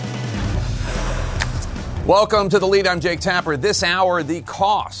 Welcome to The Lead. I'm Jake Tapper. This hour, the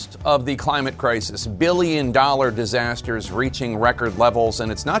cost of the climate crisis. billion-dollar disasters reaching record levels.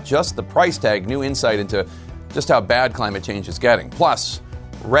 And it's not just the price tag. New insight into just how bad climate change is getting. Plus,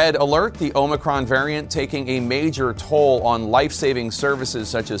 red alert, the Omicron variant taking a major toll on life-saving services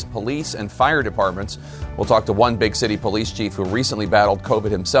such as police and fire departments. We'll talk to one big city police chief who recently battled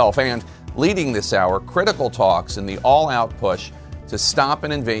COVID himself. And leading this hour, critical talks in the all-out push to stop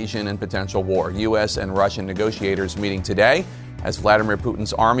an invasion and potential war. U.S. and Russian negotiators meeting today as Vladimir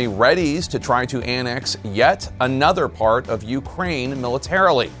Putin's army readies to try to annex yet another part of Ukraine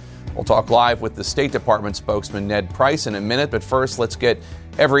militarily. We'll talk live with the State Department spokesman Ned Price in a minute, but first let's get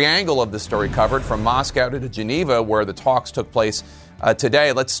every angle of the story covered from Moscow to Geneva, where the talks took place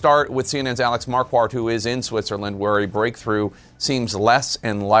today. Let's start with CNN's Alex Marquardt, who is in Switzerland, where a breakthrough seems less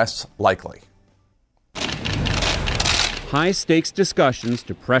and less likely. High-stakes discussions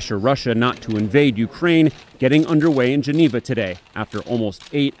to pressure Russia not to invade Ukraine getting underway in Geneva today. After almost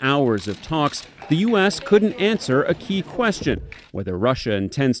 8 hours of talks, the U.S. couldn't answer a key question: whether Russia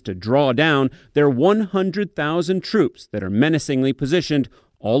intends to draw down their 100,000 troops that are menacingly positioned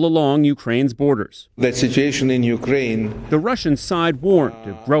all along Ukraine's borders. The situation in Ukraine. The Russian side warned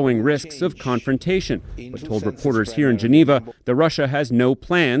of growing risks of confrontation, but told reporters here in Geneva that Russia has no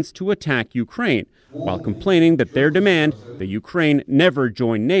plans to attack Ukraine, while complaining that their demand that Ukraine never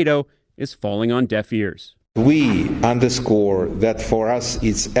join NATO is falling on deaf ears. We underscore that for us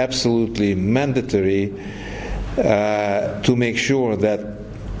it's absolutely mandatory to make sure that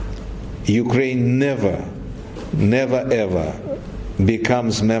Ukraine never ever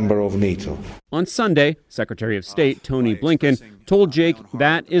becomes member of NATO. On Sunday, Secretary of State Tony Blinken told Jake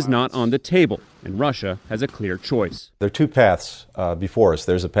that is not on the table, and Russia has a clear choice. There are two paths before us.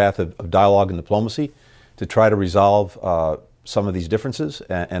 There's a path of dialogue and diplomacy to try to resolve some of these differences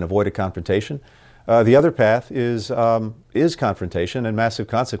and avoid a confrontation. The other path is confrontation and massive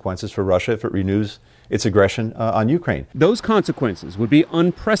consequences for Russia if it renews its aggression on Ukraine. Those consequences would be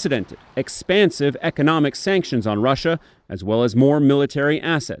unprecedented, expansive economic sanctions on Russia, as well as more military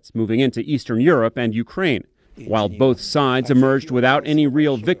assets moving into Eastern Europe and Ukraine. While both sides emerged without any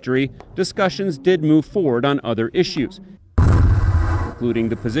real victory, discussions did move forward on other issues, including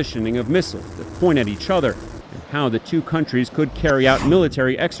the positioning of missiles that point at each other and how the two countries could carry out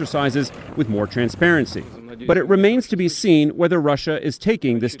military exercises with more transparency. But it remains to be seen whether Russia is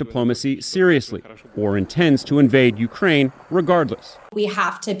taking this diplomacy seriously or intends to invade Ukraine regardless. We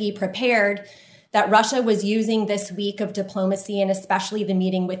have to be prepared that Russia was using this week of diplomacy, and especially the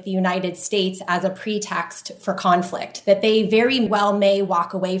meeting with the United States, as a pretext for conflict, that they very well may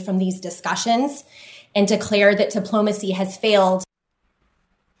walk away from these discussions and declare that diplomacy has failed.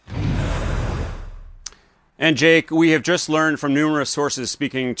 And Jake, we have just learned from numerous sources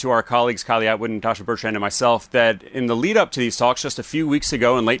speaking to our colleagues, Kylie Atwood, Natasha Bertrand, and myself, that in the lead up to these talks just a few weeks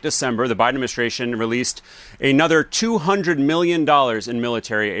ago in late December, the Biden administration released another $200 million in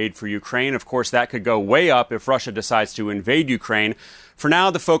military aid for Ukraine. Of course, that could go way up if Russia decides to invade Ukraine. For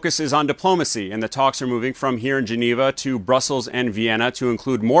now, the focus is on diplomacy, and the talks are moving from here in Geneva to Brussels and Vienna to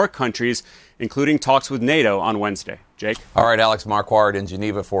include more countries, including talks with NATO on Wednesday. Jake? All right, Alex Marquardt in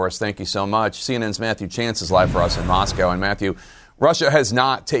Geneva for us. Thank you so much. CNN's Matthew Chance is live for us in Moscow. And Matthew, Russia has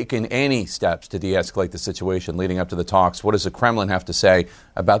not taken any steps to de-escalate the situation leading up to the talks. What does the Kremlin have to say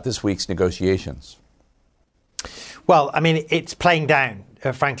about this week's negotiations? Well, I mean, it's playing down,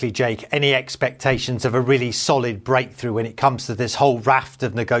 frankly, Jake, any expectations of a really solid breakthrough when it comes to this whole raft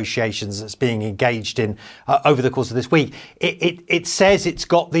of negotiations that's being engaged in over the course of this week. It says it's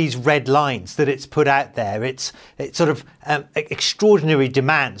got these red lines that it's put out there. It's sort of extraordinary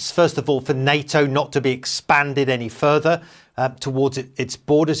demands, first of all, for NATO not to be expanded any further towards its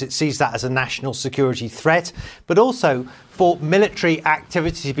borders. It sees that as a national security threat, but also for military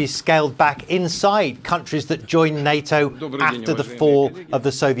activity to be scaled back inside countries that joined NATO after the fall of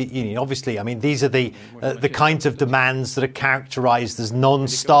the Soviet Union. Obviously, I mean, these are the kinds of demands that are characterized as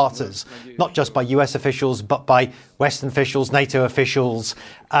non-starters, not just by US officials, but by Western officials, NATO officials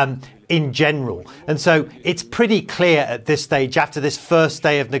in general. And so it's pretty clear at this stage, after this first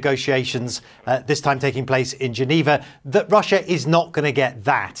day of negotiations, this time taking place in Geneva, that Russia is not going to get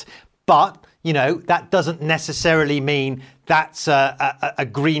that. But you know, that doesn't necessarily mean that's a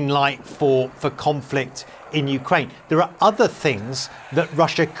green light for conflict in Ukraine. There are other things that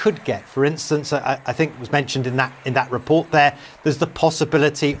Russia could get. For instance, I think it was mentioned in that report there's the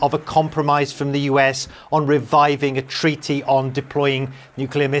possibility of a compromise from the US on reviving a treaty on deploying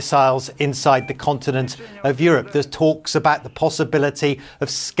nuclear missiles inside the continent of Europe. There's talks about the possibility of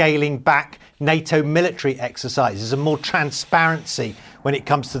scaling back NATO military exercises and more transparency when it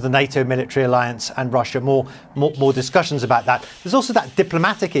comes to the NATO military alliance and Russia, more discussions about that. There's also that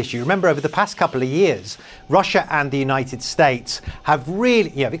diplomatic issue. Remember, over the past couple of years, Russia and the United States have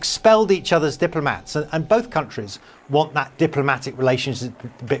really expelled each other's diplomats, and both countries want that diplomatic relationship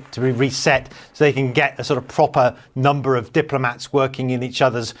to be reset so they can get a sort of proper number of diplomats working in each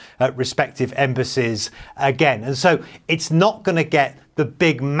other's respective embassies again. And so it's not going to get the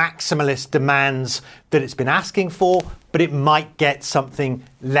big maximalist demands that it's been asking for, but it might get something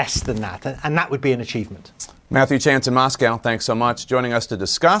less than that. And that would be an achievement. Matthew Chance in Moscow, thanks so much. Joining us to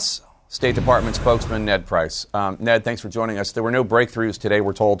discuss, State Department spokesman Ned Price. Ned, thanks for joining us. There were no breakthroughs today,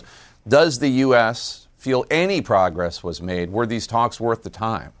 we're told. Does the U.S. feel any progress was made? Were these talks worth the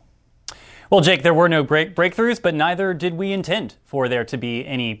time? Well, Jake, there were no breakthroughs, but neither did we intend for there to be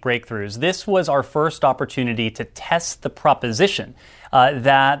any breakthroughs. This was our first opportunity to test the proposition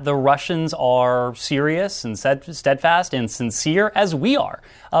that the Russians are serious and steadfast and sincere, as we are,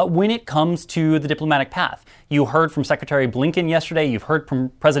 when it comes to the diplomatic path. You heard from Secretary Blinken yesterday, you've heard from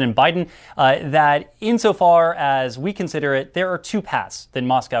President Biden, that insofar as we consider it, there are two paths that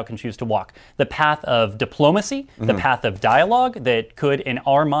Moscow can choose to walk. The path of diplomacy, the path of dialogue that could, in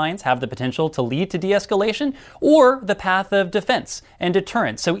our minds, have the potential to lead to de-escalation, or the path of defense and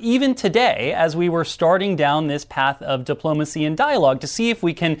deterrence. So even today, as we were starting down this path of diplomacy and dialogue to see if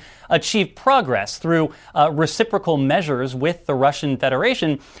we can achieve progress through reciprocal measures with the Russian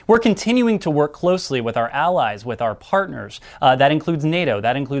Federation, we're continuing to work closely with our allies, with our partners. That includes NATO,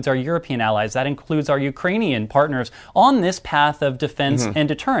 that includes our European allies, that includes our Ukrainian partners on this path of defense and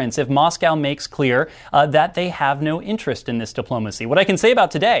deterrence if Moscow makes clear that they have no interest in this diplomacy. What I can say about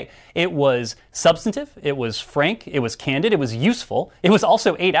today, it was substantive, it was frank, it was candid, it was useful. It was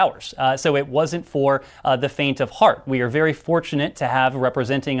also 8 hours, so it wasn't for the faint of heart. We are very fortunate to have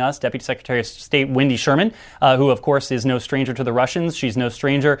representing us Deputy Secretary of State Wendy Sherman, who of course is no stranger to the Russians. She's no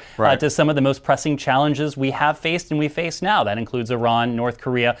stranger to some of the most pressing challenges we have faced and we face now. That includes Iran, North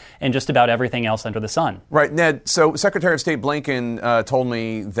Korea, and just about everything else under the sun. Right, Ned, so Secretary of State Blinken told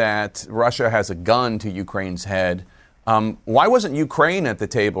me that Russia has a gun to Ukraine's head. Why wasn't Ukraine at the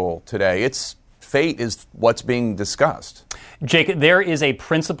table today? Its fate is what's being discussed. Jake, there is a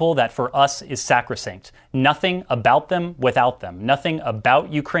principle that for us is sacrosanct. Nothing about them without them. Nothing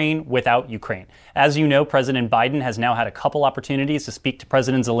about Ukraine without Ukraine. As you know, President Biden has now had a couple opportunities to speak to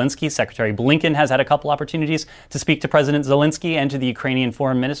President Zelensky. Secretary Blinken has had a couple opportunities to speak to President Zelensky and to the Ukrainian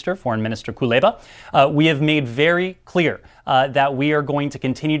Foreign Minister Kuleba. We have made very clear that we are going to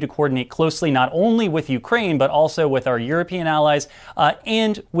continue to coordinate closely not only with Ukraine, but also with our European allies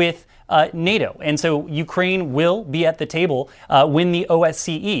and with NATO. And so Ukraine will be at the table when the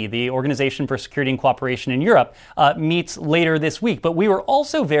OSCE, the Organization for Security and Cooperation in Europe, meets later this week. But we were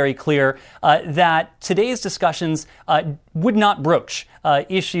also very clear that today's discussions would not broach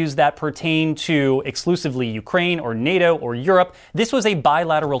issues that pertain to exclusively Ukraine or NATO or Europe. This was a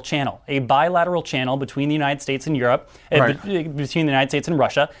bilateral channel between the United States and Europe, between the United States and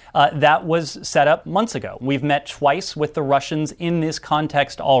Russia, that was set up months ago. We've met twice with the Russians in this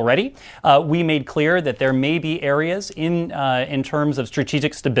context already. We made clear that there may be areas in terms of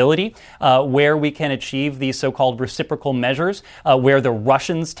strategic stability where we can achieve these so-called reciprocal measures, where the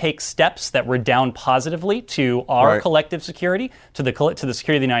Russians take steps that redound positively to our collective security, to the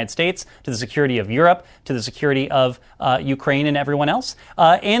security of the United States, to the security of Europe, to the security of Ukraine and everyone else,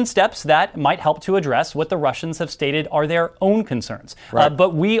 and steps that might help to address what the Russians have stated are their own concerns.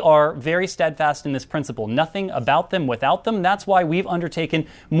 But we are very steadfast in this principle. Nothing about them without them. That's why we've undertaken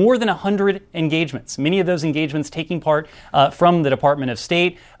more than 100 engagements, many of those engagements taking part from the Department of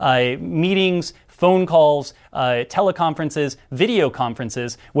State, meetings, phone calls, teleconferences, video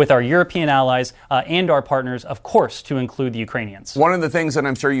conferences with our European allies and our partners, of course, to include the Ukrainians. One of the things that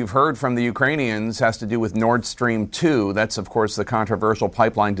I'm sure you've heard from the Ukrainians has to do with Nord Stream 2. That's, of course, the controversial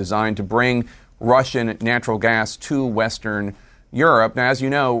pipeline designed to bring Russian natural gas to Western Europe. Now, as you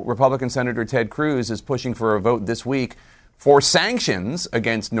know, Republican Senator Ted Cruz is pushing for a vote this week for sanctions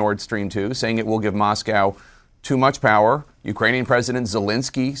against Nord Stream 2, saying it will give Moscow too much power. Ukrainian President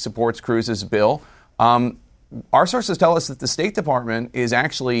Zelensky supports Cruz's bill. Our sources tell us that the State Department is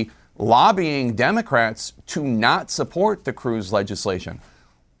actually lobbying Democrats to not support the Cruz legislation.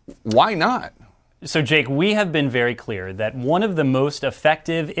 Why not? So, Jake, we have been very clear that one of the most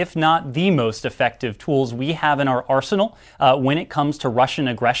effective, if not the most effective tools we have in our arsenal when it comes to Russian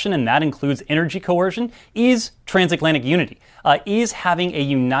aggression, and that includes energy coercion, is transatlantic unity, is having a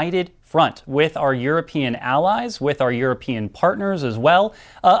united front with our European allies, with our European partners as well,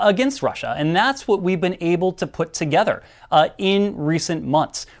 against Russia. And that's what we've been able to put together in recent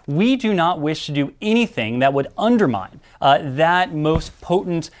months. We do not wish to do anything that would undermine that most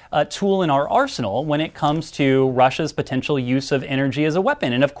potent tool in our arsenal when it comes to Russia's potential use of energy as a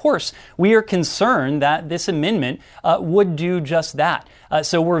weapon. And of course, we are concerned that this amendment would do just that.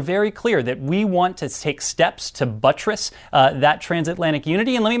 So we're very clear that we want to take steps to buttress that transatlantic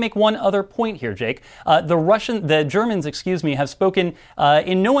unity. And let me make one other point here, Jake. The Germans, have spoken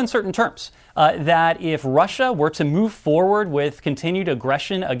in no uncertain terms that if Russia were to move forward with continued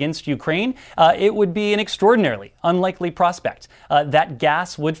aggression against Ukraine, it would be an extraordinarily unlikely prospect that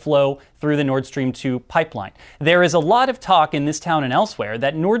gas would flow through the Nord Stream 2 pipeline. There is a lot of talk in this town and elsewhere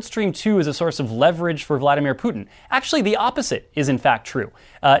that Nord Stream 2 is a source of leverage for Vladimir Putin. Actually, the opposite is in fact true.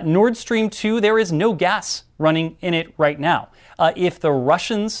 Nord Stream 2, there is no gas running in it right now. If the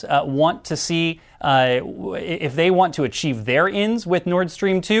Russians want to see, if they want to achieve their ends with Nord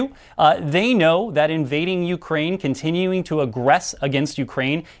Stream 2, they know that invading Ukraine, continuing to aggress against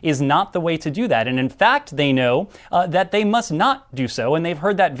Ukraine is not the way to do that. And in fact, they know that they must not do so. And they've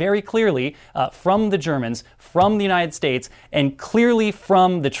heard that very clearly from the Germans, from the United States, and clearly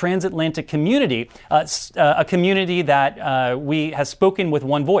from the transatlantic community, a community that has spoken with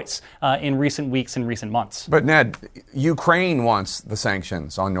one voice in recent weeks and recent months. But Ned, Ukraine wants the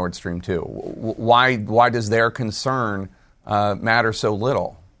sanctions on Nord Stream 2. Why does their concern matter so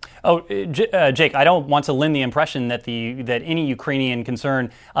little? Oh, Jake, I don't want to lend the impression that any Ukrainian concern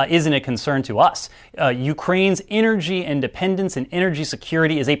isn't a concern to us. Ukraine's energy independence and energy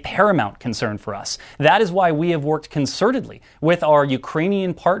security is a paramount concern for us. That is why we have worked concertedly with our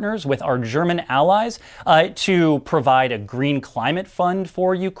Ukrainian partners, with our German allies, to provide a green climate fund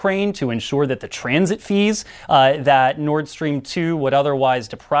for Ukraine to ensure that the transit fees that Nord Stream 2 would otherwise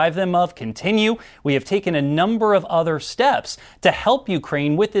deprive them of continue. We have taken a number of other steps to help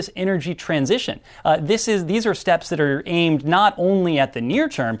Ukraine with this energy transition. These are steps that are aimed not only at the near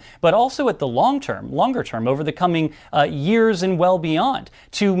term, but also at the longer term, over the coming years and well beyond,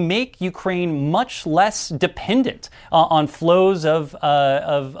 to make Ukraine much less dependent on flows of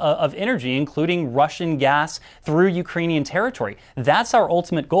energy, including Russian gas through Ukrainian territory. That's our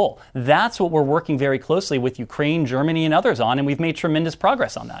ultimate goal. That's what we're working very closely with Ukraine, Germany, and others on, and we've made tremendous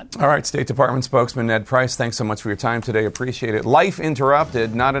progress on that. All right, State Department spokesman Ned Price, thanks so much for your time today. Appreciate it. Life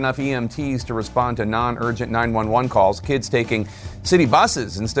interrupted, not enough EMTs to respond to non-urgent 911 calls. Kids taking city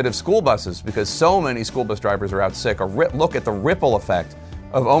buses instead of school buses because so many school bus drivers are out sick. Look at the ripple effect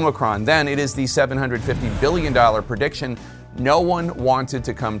of Omicron. Then it is the $750 billion prediction no one wanted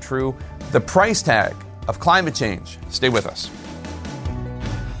to come true. The price tag of climate change. Stay with us.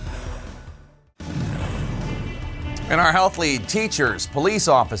 In our health lead, teachers, police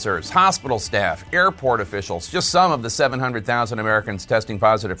officers, hospital staff, airport officials, just some of the 700,000 Americans testing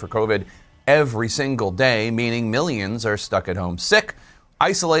positive for COVID every single day, meaning millions are stuck at home sick,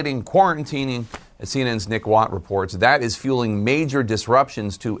 isolating, quarantining. As CNN's Nick Watt reports, that is fueling major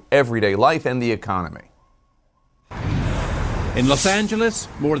disruptions to everyday life and the economy. In Los Angeles,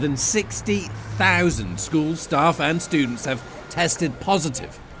 more than 60,000 school staff and students have tested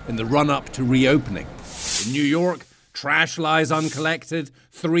positive in the run-up to reopening. In New York, trash lies uncollected,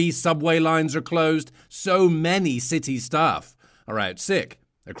 3 subway lines are closed, so many city staff are out sick.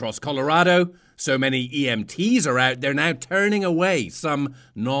 Across Colorado, so many EMTs are out, they're now turning away some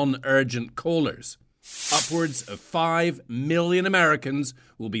non-urgent callers. Upwards of 5 million Americans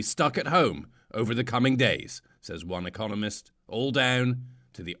will be stuck at home over the coming days, says one economist, all down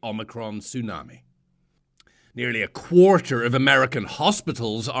to the Omicron tsunami. Nearly a quarter of American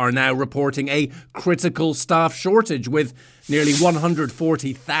hospitals are now reporting a critical staff shortage, with nearly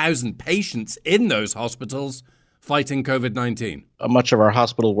 140,000 patients in those hospitals fighting COVID-19. Much of our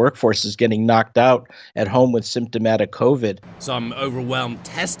hospital workforce is getting knocked out at home with symptomatic COVID. Some overwhelmed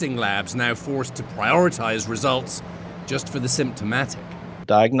testing labs now forced to prioritize results just for the symptomatic.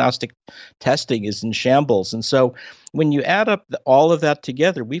 Diagnostic testing is in shambles. And so when you add up all of that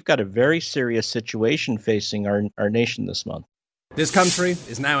together, we've got a very serious situation facing our nation this month. This country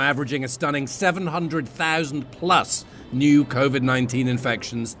is now averaging a stunning 700,000 plus new COVID-19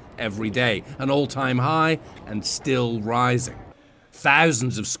 infections every day, an all-time high and still rising.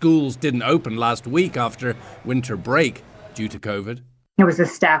 Thousands of schools didn't open last week after winter break due to COVID. It was a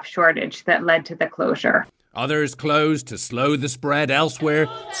staff shortage that led to the closure. Others closed to slow the spread. Elsewhere,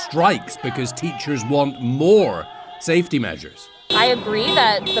 strikes because teachers want more safety measures. I agree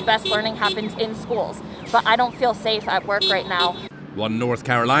that the best learning happens in schools, but I don't feel safe at work right now. One North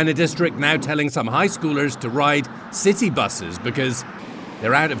Carolina district now telling some high schoolers to ride city buses because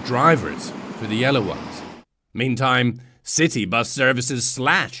they're out of drivers for the yellow ones. Meantime, city bus services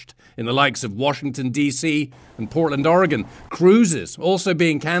slashed in the likes of Washington, D.C. and Portland, Oregon. Cruises also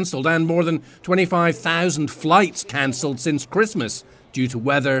being cancelled, and more than 25,000 flights cancelled since Christmas due to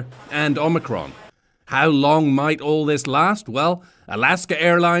weather and Omicron. How long might all this last? Well, Alaska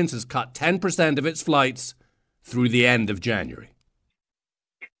Airlines has cut 10% of its flights through the end of January.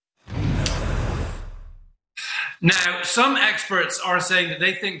 Now, some experts are saying that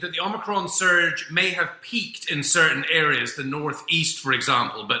they think that the Omicron surge may have peaked in certain areas, the Northeast, for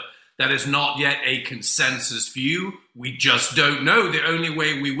example, but that is not yet a consensus view. We just don't know. The only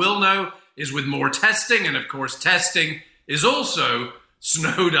way we will know is with more testing, and of course, testing is also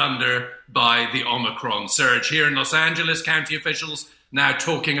snowed under by the Omicron surge. Here in Los Angeles, county officials now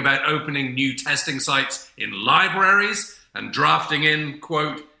talking about opening new testing sites in libraries and drafting in,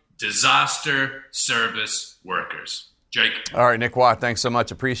 quote, disaster service workers. Jake. All right, Nick Watt, thanks so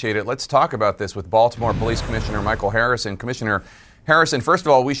much. Appreciate it. Let's talk about this with Baltimore Police Commissioner Michael Harrison. Commissioner Harrison, first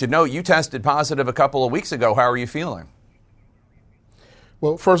of all, we should know you tested positive a couple of weeks ago. How are you feeling?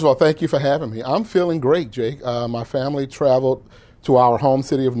 Well, first of all, thank you for having me. I'm feeling great, Jake. My family traveled to our home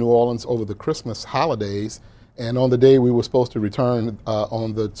city of New Orleans over the Christmas holidays, and on the day we were supposed to return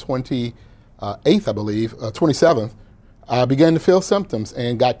on the 28th, I believe, 27th, I began to feel symptoms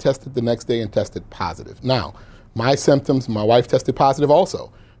and got tested the next day and tested positive. Now, my symptoms, my wife tested positive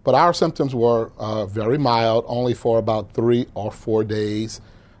also, but our symptoms were very mild, only for about 3 or 4 days.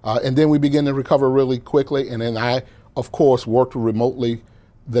 And then we began to recover really quickly, and then I, of course, worked remotely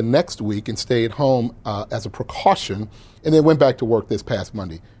the next week and stayed home as a precaution, and then went back to work this past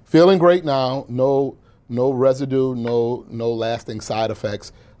Monday. Feeling great now, no residue, no lasting side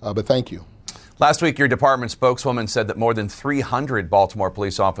effects, but thank you. Last week, your department spokeswoman said that more than 300 Baltimore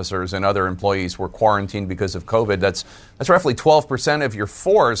police officers and other employees were quarantined because of COVID. That's roughly 12% of your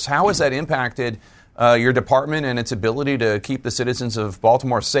force. How has that impacted your department and its ability to keep the citizens of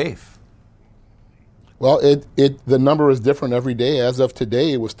Baltimore safe? Well, the number is different every day. As of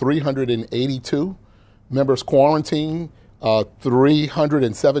today, it was 382 members quarantined,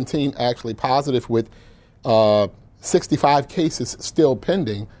 317 actually positive, with 65 cases still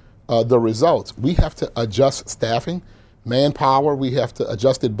pending the results. We have to adjust staffing, manpower. We have to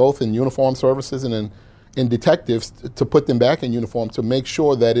adjust it both in uniform services and in detectives to put them back in uniform to make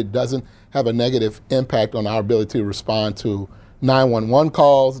sure that it doesn't have a negative impact on our ability to respond to 911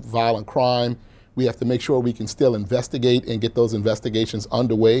 calls, violent crime. We have to make sure we can still investigate and get those investigations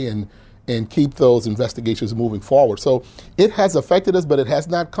underway and keep those investigations moving forward. So it has affected us, but it has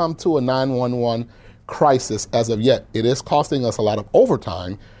not come to a 911 crisis as of yet. It is costing us a lot of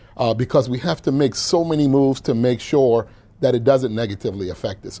overtime because we have to make so many moves to make sure that it doesn't negatively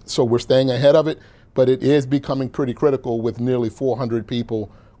affect us. So we're staying ahead of it, but it is becoming pretty critical with nearly 400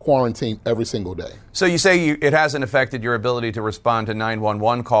 people quarantined every single day. So you say it hasn't affected your ability to respond to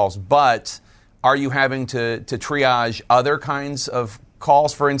 911 calls, but are you having to triage other kinds of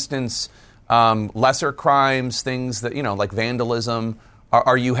calls, for instance, lesser crimes, things that, like vandalism?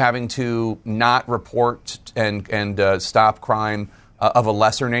 Are you having to not report and stop crime of a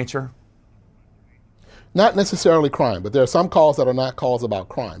lesser nature? Not necessarily crime, but there are some calls that are not calls about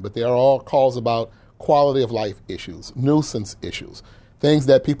crime, but they are all calls about quality of life issues, nuisance issues, things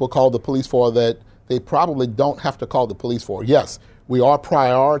that people call the police for that they probably don't have to call the police for. Yes, we are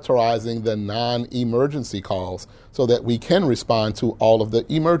prioritizing the non-emergency calls so that we can respond to all of the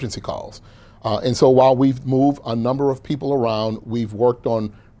emergency calls. And so while we've moved a number of people around, we've worked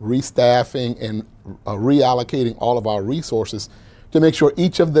on restaffing and reallocating all of our resources to make sure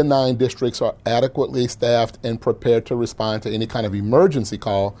each of the 9 districts are adequately staffed and prepared to respond to any kind of emergency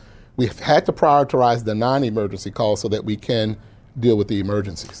call. We've had to prioritize the non-emergency calls so that we can deal with the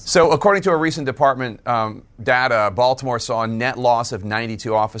emergencies. So according to a recent department data, Baltimore saw a net loss of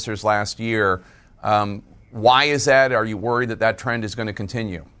 92 officers last year. Why is that? Are you worried that trend is going to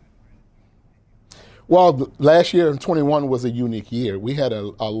continue? Well, last year in 21 was a unique year. We had a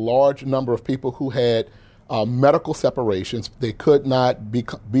large number of people who had medical separations. They could not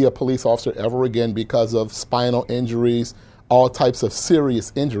be a police officer ever again because of spinal injuries, all types of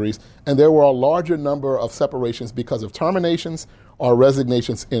serious injuries. And there were a larger number of separations because of terminations or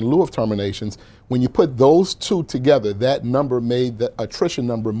resignations in lieu of terminations. When you put those two together, that number made the attrition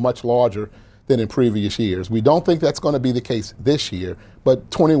number much larger than in previous years. We don't think that's going to be the case this year, but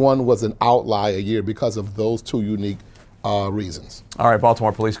 21 was an outlier year because of those two unique reasons. All right,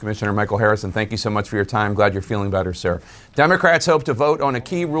 Baltimore Police Commissioner Michael Harrison, thank you so much for your time. Glad you're feeling better, sir. Democrats hope to vote on a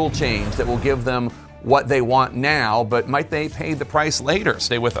key rule change that will give them what they want now, but might they pay the price later?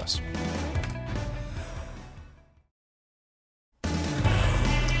 Stay with us.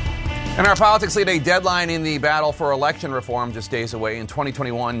 And our politics lead, a deadline in the battle for election reform just days away. In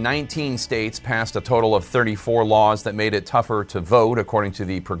 2021, 19 states passed a total of 34 laws that made it tougher to vote, according to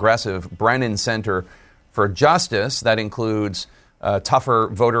the progressive Brennan Center for Justice. That includes tougher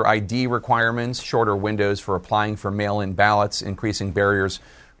voter ID requirements, shorter windows for applying for mail-in ballots, increasing barriers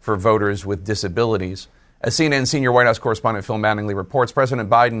for voters with disabilities. As CNN senior White House correspondent Phil Mattingly reports, President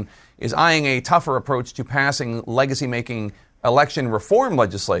Biden is eyeing a tougher approach to passing legacy-making election reform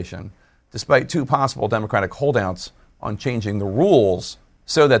legislation, despite 2 possible Democratic holdouts on changing the rules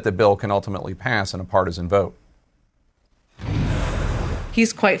so that the bill can ultimately pass in a partisan vote.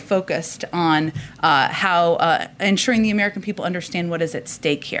 He's quite focused on how ensuring the American people understand what is at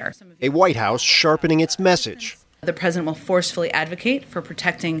stake here. A White House sharpening its message. The president will forcefully advocate for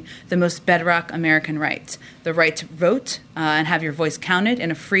protecting the most bedrock American rights, the right to vote and have your voice counted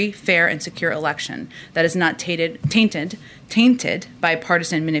in a free, fair, and secure election that is not tainted by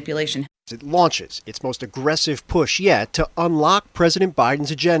partisan manipulation. It launches its most aggressive push yet to unlock President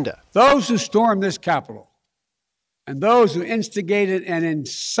Biden's agenda. Those who stormed this Capitol, and those who instigated and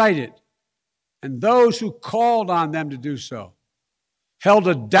incited, and those who called on them to do so, held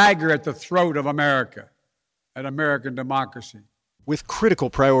a dagger at the throat of America, at American democracy. With critical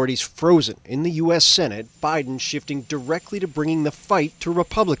priorities frozen in the U.S. Senate, Biden shifting directly to bringing the fight to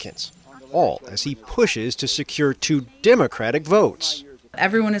Republicans, all as he pushes to secure 2 Democratic votes.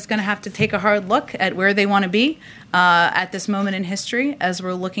 Everyone is going to have to take a hard look at where they want to be at this moment in history as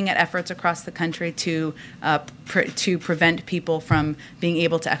we're looking at efforts across the country to prevent people from being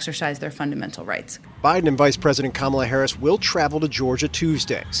able to exercise their fundamental rights. Biden and Vice President Kamala Harris will travel to Georgia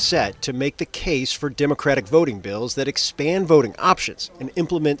Tuesday, set to make the case for Democratic voting bills that expand voting options and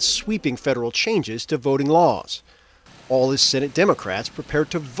implement sweeping federal changes to voting laws. All as Senate Democrats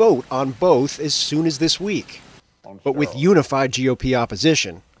prepared to vote on both as soon as this week. But with unified GOP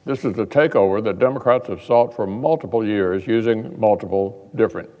opposition. This is a takeover that Democrats have sought for multiple years using multiple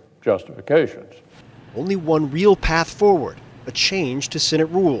different justifications. Only one real path forward, a change to Senate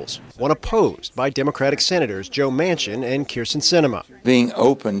rules, one opposed by Democratic Senators Joe Manchin and Kyrsten Sinema. Being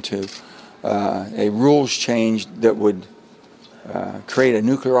open to a rules change that would create a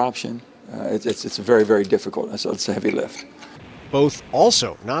nuclear option, it's very, very difficult. It's a heavy lift. Both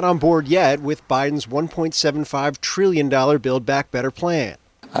also not on board yet with Biden's $1.75 trillion Build Back Better plan.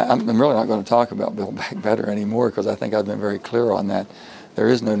 I'm really not going to talk about Build Back Better anymore because I think I've been very clear on that. There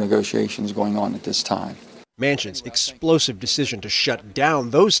is no negotiations going on at this time. Manchin's explosive decision to shut down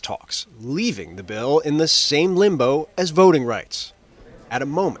those talks, leaving the bill in the same limbo as voting rights. At a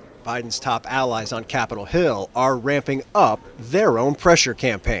moment, Biden's top allies on Capitol Hill are ramping up their own pressure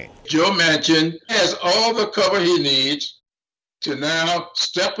campaign. Joe Manchin has all the cover he needs to now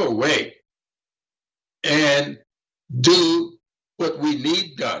step away and do what we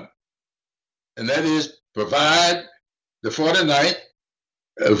need done, and that is provide the 49th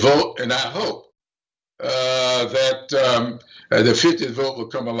vote, and I hope that the 50th vote will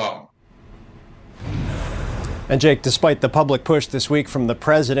come along. And Jake, despite the public push this week from the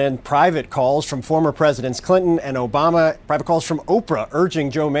president, private calls from former Presidents Clinton and Obama, private calls from Oprah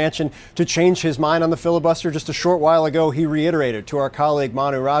urging Joe Manchin to change his mind on the filibuster. Just a short while ago, he reiterated to our colleague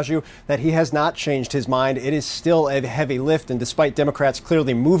Manu Raju that he has not changed his mind. It is still a heavy lift, and despite Democrats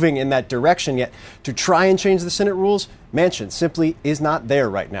clearly moving in that direction yet to try and change the Senate rules, Manchin simply is not there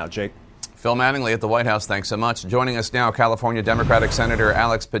right now, Jake. Phil Mattingly at the White House, thanks so much. Joining us now, California Democratic Senator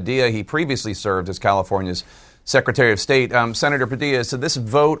Alex Padilla. He previously served as California's Secretary of State. Senator Padilla, so this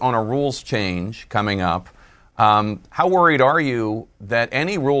vote on a rules change coming up, how worried are you that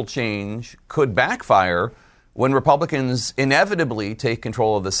any rule change could backfire when Republicans inevitably take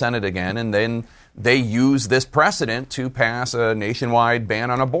control of the Senate again, and then they use this precedent to pass a nationwide ban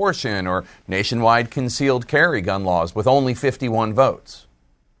on abortion or nationwide concealed carry gun laws with only 51 votes?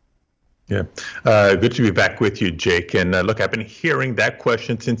 Yeah, good to be back with you, Jake. And look, I've been hearing that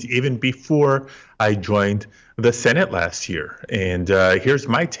question since even before I joined the Senate last year. And here's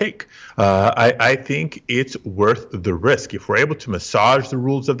my take. I think it's worth the risk. If we're able to massage the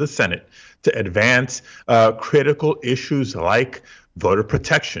rules of the Senate to advance critical issues like voter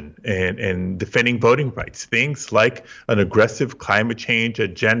protection and defending voting rights, things like an aggressive climate change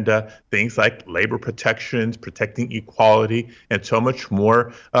agenda, things like labor protections, protecting equality, and so much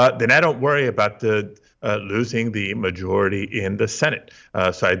more, then I don't worry about the losing the majority in the Senate.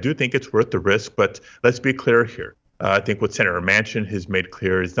 So I do think it's worth the risk, but let's be clear here. I think what Senator Manchin has made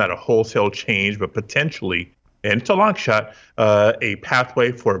clear is not a wholesale change, but potentially, and it's a long shot, a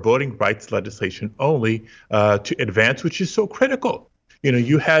pathway for voting rights legislation only to advance, which is so critical. You know,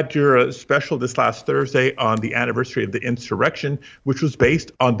 you had your special this last Thursday on the anniversary of the insurrection, which was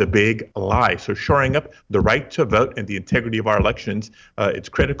based on the big lie. So shoring up the right to vote and the integrity of our elections, it's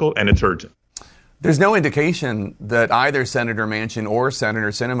critical and it's urgent. There's no indication that either Senator Manchin or Senator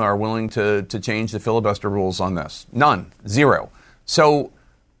Sinema are willing to change the filibuster rules on this. None. Zero. So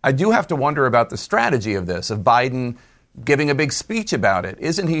I do have to wonder about the strategy of this, of Biden giving a big speech about it.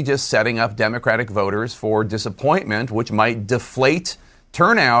 Isn't he just setting up Democratic voters for disappointment, which might deflate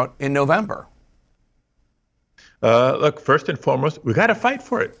turnout in November? Look, first and foremost, we got to fight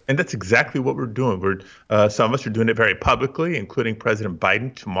for it. And that's exactly what we're doing. Some of us are doing it very publicly, including President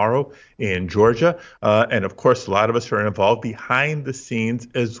Biden tomorrow in Georgia. And of course, a lot of us are involved behind the scenes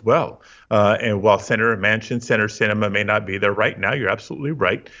as well. And while Senator Manchin, Senator Sinema may not be there right now, you're absolutely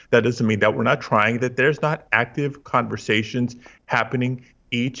right. That doesn't mean that we're not trying, that there's not active conversations happening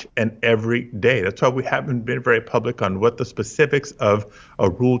each and every day. That's why we haven't been very public on what the specifics of a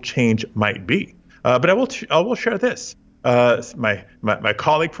rule change might be. But I will share this. My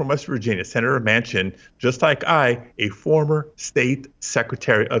colleague from West Virginia, Senator Manchin, just like I, a former state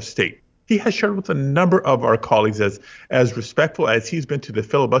secretary of state. He has shared with a number of our colleagues, as respectful as he's been to the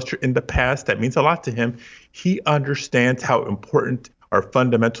filibuster in the past, that means a lot to him. He understands how important our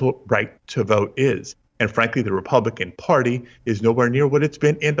fundamental right to vote is. And frankly, the Republican Party is nowhere near what it's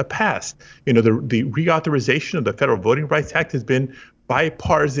been in the past. You know, the reauthorization of the Federal Voting Rights Act has been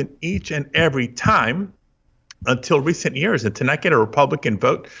bipartisan each and every time until recent years. And to not get a Republican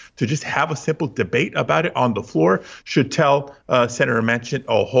vote to just have a simple debate about it on the floor should tell Senator Manchin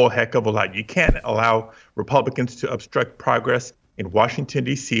a whole heck of a lot. You can't allow Republicans to obstruct progress in Washington,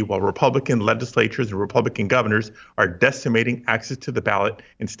 D.C., while Republican legislatures and Republican governors are decimating access to the ballot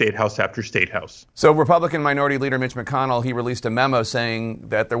in state house after state house. So Republican Minority Leader Mitch McConnell, he released a memo saying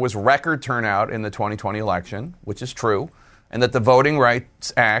that there was record turnout in the 2020 election, which is true, and that the Voting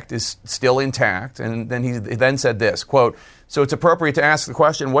Rights Act is still intact. And then he then said this, quote, "So it's appropriate to ask the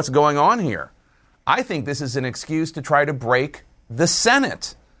question, what's going on here? I think this is an excuse to try to break the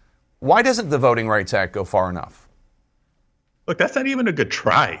Senate. Why doesn't the Voting Rights Act go far enough?" Look, that's not even a good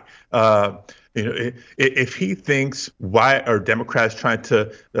try. If he thinks, why are Democrats trying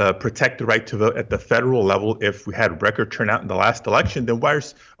to protect the right to vote at the federal level if we had record turnout in the last election, then why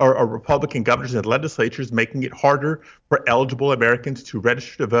are Republican governors and legislatures making it harder for eligible Americans to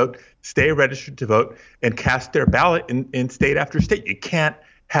register to vote, stay registered to vote, and cast their ballot in state after state? You can't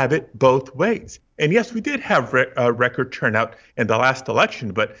have it both ways. And yes, we did have a record turnout in the last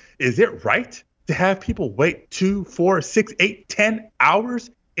election, but is it right to have people wait 2, 4, 6, 8, 10 hours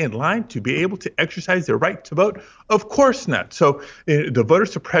in line to be able to exercise their right to vote? Of course not. So the voter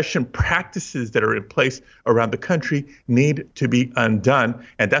suppression practices that are in place around the country need to be undone.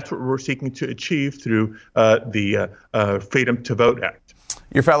 And that's what we're seeking to achieve through the Freedom to Vote Act.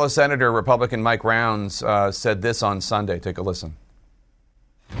 Your fellow Senator, Republican Mike Rounds, said this on Sunday. Take a listen.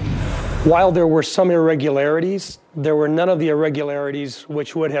 While there were some irregularities, there were none of the irregularities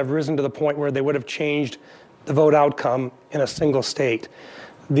which would have risen to the point where they would have changed the vote outcome in a single state.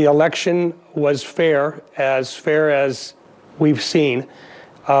 The election was fair as we've seen.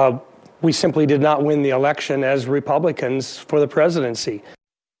 We simply did not win the election as Republicans for the presidency.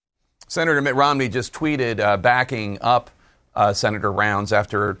 Senator Mitt Romney just tweeted backing up Senator Rounds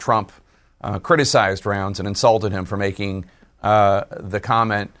after Trump criticized Rounds and insulted him for making the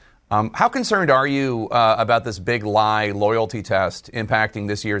comment. How concerned are you about this big lie loyalty test impacting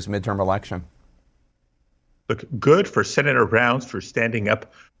this year's midterm election? Look, good for Senator Rounds for standing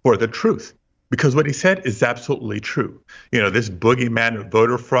up for the truth, because what he said is absolutely true. This boogeyman of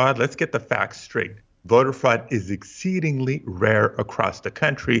voter fraud, let's get the facts straight. Voter fraud is exceedingly rare across the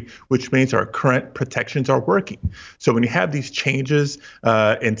country, which means our current protections are working. So when you have these changes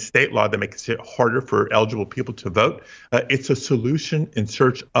in state law that makes it harder for eligible people to vote, it's a solution in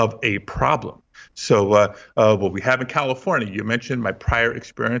search of a problem. So what we have in California, you mentioned my prior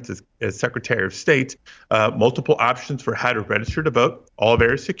experience as Secretary of State, multiple options for how to register to vote, all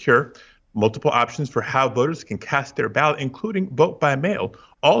very secure. Multiple options for how voters can cast their ballot, including vote by mail,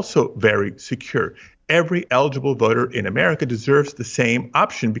 also very secure. Every eligible voter in America deserves the same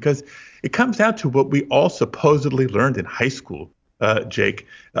option because it comes down to what we all supposedly learned in high school, Jake.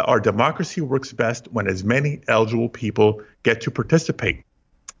 Our democracy works best when as many eligible people get to participate.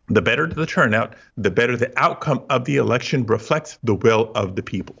 The better the turnout, the better the outcome of the election reflects the will of the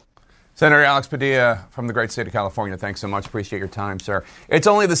people. Senator Alex Padilla from the great state of California, thanks so much. Appreciate your time, sir. It's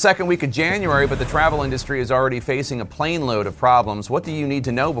only the second week of January, but the travel industry is already facing a plane load of problems. What do you need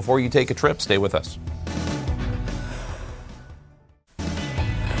to know before you take a trip? Stay with us.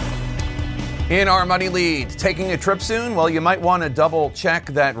 In our money lead, taking a trip soon? Well, you might want to double check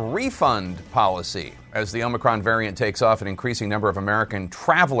that refund policy. As the Omicron variant takes off, an increasing number of American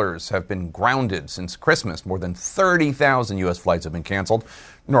travelers have been grounded since Christmas. More than 30,000 U.S. flights have been canceled.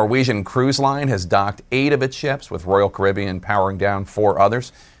 Norwegian Cruise Line has docked 8 of its ships, with Royal Caribbean powering down 4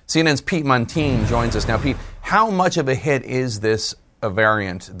 others. CNN's Pete Montine joins us now. Pete, how much of a hit is this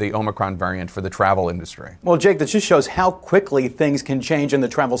variant, the Omicron variant, for the travel industry? Well, Jake, this just shows how quickly things can change in the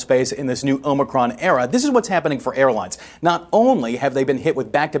travel space in this new Omicron era. This is what's happening for airlines. Not only have they been hit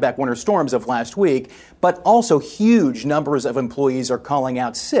with back-to-back winter storms of last week, but also huge numbers of employees are calling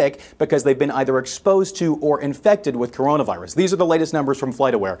out sick because they've been either exposed to or infected with coronavirus. These are the latest numbers from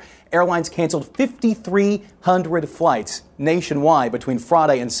FlightAware. Airlines canceled 5,300 flights nationwide between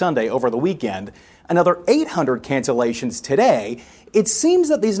Friday and Sunday over the weekend. Another 800 cancellations today. It seems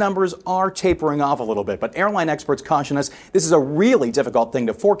that these numbers are tapering off a little bit, but airline experts caution us this is a really difficult thing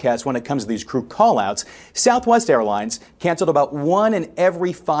to forecast when it comes to these crew callouts. Southwest Airlines canceled about 1 in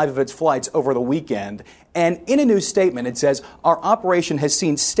every 5 of its flights over the weekend. And in a new statement, it says, our operation has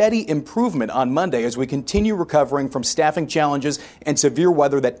seen steady improvement on Monday as we continue recovering from staffing challenges and severe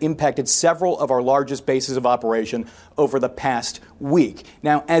weather that impacted several of our largest bases of operation over the past week.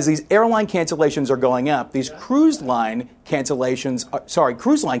 Now, as these airline cancellations are going up, these cruise line cancellations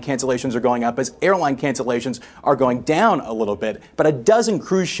are going up as airline cancellations are going down a little bit. But a dozen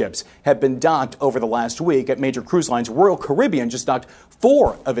cruise ships have been docked over the last week at major cruise lines. Royal Caribbean just docked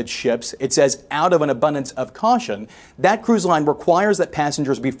 4 of its ships, it says, out of an abundance of caution. That cruise line requires that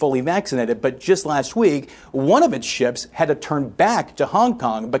passengers be fully vaccinated, but just last week, one of its ships had to turn back to Hong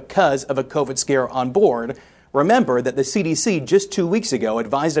Kong because of a COVID scare on board. Remember that the CDC just 2 weeks ago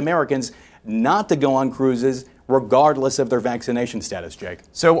advised Americans not to go on cruises regardless of their vaccination status, Jake.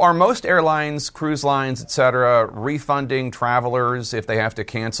 So are most airlines, cruise lines, et cetera, refunding travelers if they have to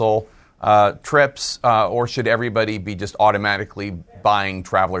cancel trips, or should everybody be just automatically buying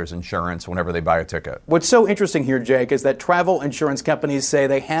travelers insurance whenever they buy a ticket? What's so interesting here, Jake, is that travel insurance companies say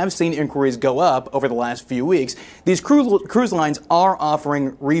they have seen inquiries go up over the last few weeks. These cruise lines are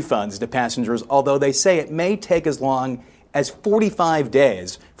offering refunds to passengers, although they say it may take as long as 45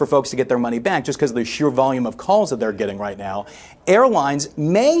 days for folks to get their money back just because of the sheer volume of calls that they're getting right now. Airlines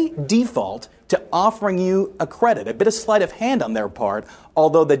may default to offering you a credit, a bit of sleight of hand on their part,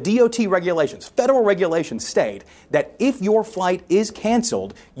 although the DOT regulations, federal regulations, state that if your flight is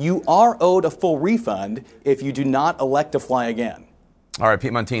canceled, you are owed a full refund if you do not elect to fly again. All right,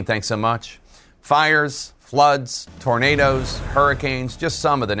 Pete Montine, thanks so much. Fires, floods, tornadoes, hurricanes, just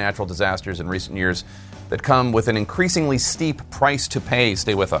some of the natural disasters in recent years that come with an increasingly steep price to pay.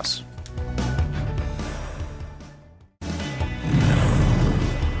 Stay with us.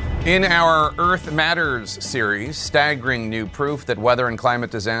 In our Earth Matters series, staggering new proof that weather and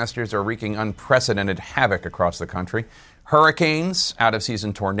climate disasters are wreaking unprecedented havoc across the country. Hurricanes,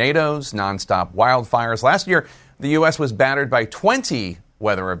 out-of-season tornadoes, nonstop wildfires. Last year, the U.S. was battered by 20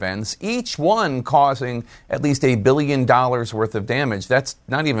 weather events, each one causing at least $1 billion worth of damage. That's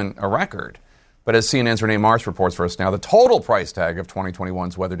not even a record. But as CNN's Renee Marsh reports for us now, the total price tag of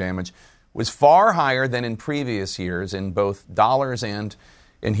 2021's weather damage was far higher than in previous years in both dollars and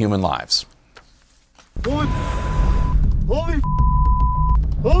in human lives.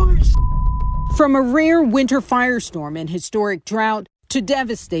 From a rare winter firestorm and historic drought to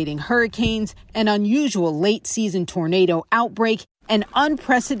devastating hurricanes, an unusual late-season tornado outbreak, and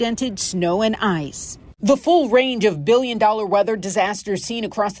unprecedented snow and ice. The full range of billion-dollar weather disasters seen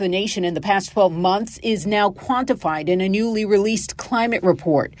across the nation in the past 12 months is now quantified in a newly released climate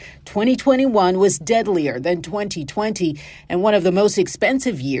report. 2021 was deadlier than 2020 and one of the most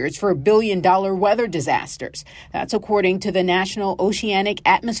expensive years for billion-dollar weather disasters. That's according to the National Oceanic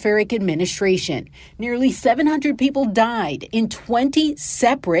Atmospheric Administration. Nearly 700 people died in 20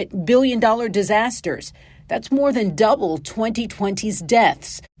 separate billion-dollar disasters. That's more than double 2020's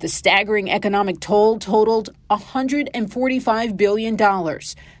deaths. The staggering economic toll totaled $145 billion.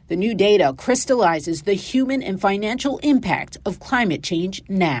 The new data crystallizes the human and financial impact of climate change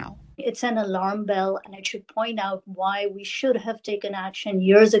now. It's an alarm bell, and it should point out why we should have taken action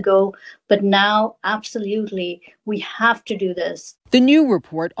years ago, but now, absolutely, we have to do this. The new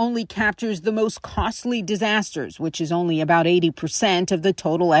report only captures the most costly disasters, which is only about 80% of the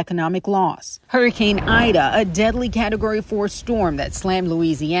total economic loss. Hurricane Ida, a deadly Category 4 storm that slammed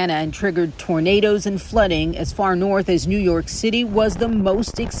Louisiana and triggered tornadoes and flooding as far north as New York City, was the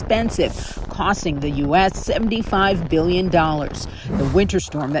most expensive, costing the U.S. $75 billion. The winter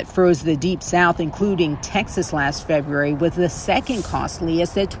storm that froze the Deep South, including Texas last February, was the second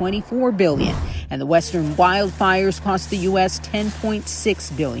costliest at $24 billion. And the western wildfires cost the U.S.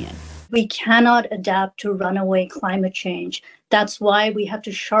 $10.6 billion. We cannot adapt to runaway climate change. That's why we have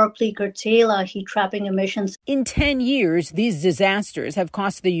to sharply curtail our heat-trapping emissions. In 10 years, these disasters have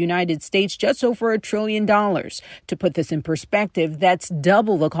cost the United States just over $1 trillion. To put this in perspective, that's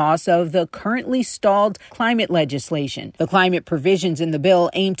double the cost of the currently stalled climate legislation. The climate provisions in the bill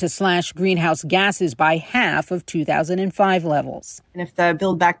aim to slash greenhouse gases by half of 2005 levels. And if the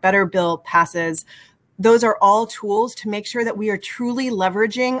Build Back Better bill passes, those are all tools to make sure that we are truly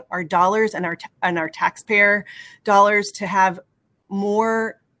leveraging our dollars and our taxpayer dollars to have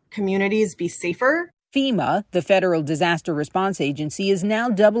more communities be safer. FEMA, the Federal Disaster Response Agency, is now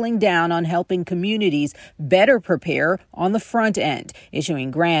doubling down on helping communities better prepare on the front end,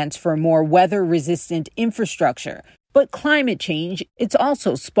 issuing grants for more weather-resistant infrastructure. But climate change, it's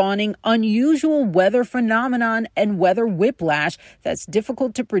also spawning unusual weather phenomenon and weather whiplash that's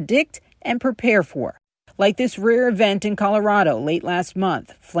difficult to predict and prepare for. Like this rare event in Colorado late last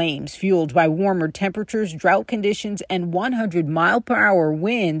month. Flames fueled by warmer temperatures, drought conditions, and 100-mile-per-hour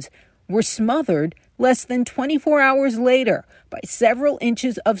winds were smothered less than 24 hours later by several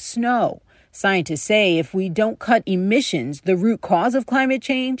inches of snow. Scientists say if we don't cut emissions, the root cause of climate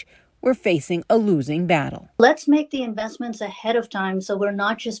change, we're facing a losing battle. Let's make the investments ahead of time so we're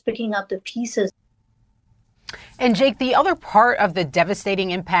not just picking up the pieces. And Jake, the other part of the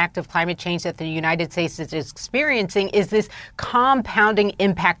devastating impact of climate change that the United States is experiencing is this compounding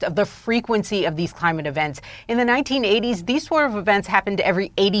impact of the frequency of these climate events. In the 1980s, these sort of events happened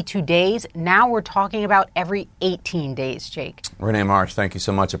every 82 days. Now we're talking about every 18 days, Jake. Renee Marsh, thank you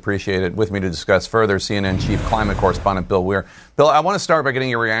so much. Appreciate it. With me to discuss further, CNN Chief Climate Correspondent Bill Weir. Bill, I want to start by getting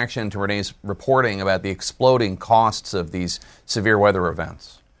your reaction to Renee's reporting about the exploding costs of these severe weather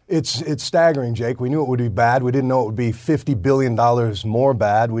events. It's staggering, Jake. We knew it would be bad. We didn't know it would be $50 billion more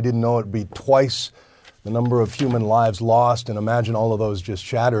bad. We didn't know it would be twice the number of human lives lost, and imagine all of those just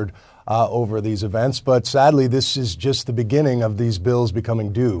shattered over these events. But sadly, this is just the beginning of these bills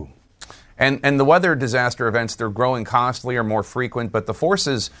becoming due. And the weather disaster events, they're growing costly or more frequent, but the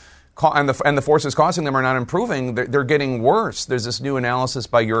forces and the forces causing them are not improving. They're getting worse. There's this new analysis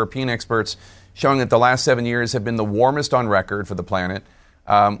by European experts showing that the last 7 years have been the warmest on record for the planet.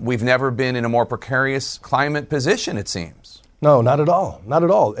 We've never been in a more precarious climate position, it seems. No, not at all. Not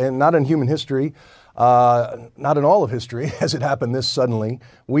at all. And not in human history. Not in all of history has it happened this suddenly.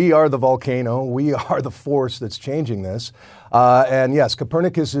 We are the volcano. We are the force that's changing this. And yes,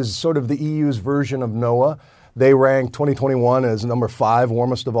 Copernicus is sort of the EU's version of NOAA. They ranked 2021 as number 5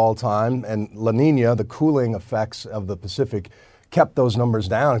 warmest of all time. And La Nina, the cooling effects of the Pacific, kept those numbers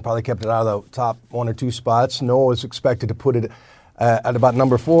down. It probably kept it out of the top 1 or 2 spots. NOAA is expected to put it at about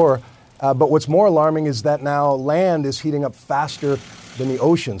number 4. But what's more alarming is that now land is heating up faster than the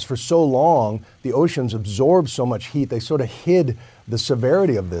oceans. For so long, the oceans absorbed so much heat, they sort of hid the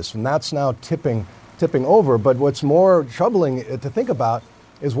severity of this. And that's now tipping over. But what's more troubling to think about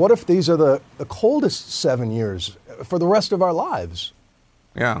is what if these are the coldest 7 years for the rest of our lives?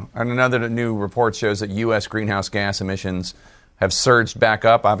 Yeah, and another new report shows that U.S. greenhouse gas emissions have surged back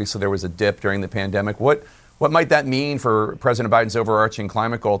up. Obviously, there was a dip during the pandemic. What might that mean for President Biden's overarching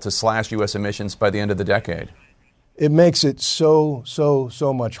climate goal to slash U.S. emissions by the end of the decade? It makes it so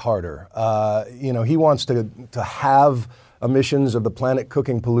much harder. He wants to have emissions of the planet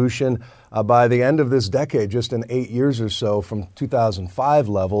cooking pollution by the end of this decade, just in 8 years or so from 2005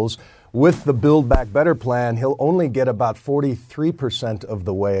 levels. With the Build Back Better plan, he'll only get about 43% of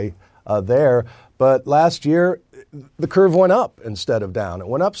the way there. But last year, the curve went up instead of down. It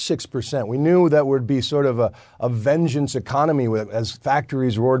went up 6%. We knew that would be sort of a vengeance economy as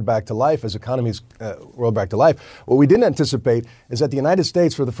factories roared back to life, as economies roared back to life. What we didn't anticipate is that the United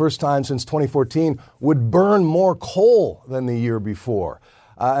States, for the first time since 2014, would burn more coal than the year before.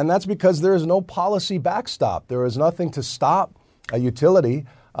 And that's because there is no policy backstop. There is nothing to stop a utility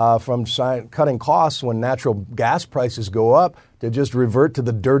from cutting costs when natural gas prices go up to just revert to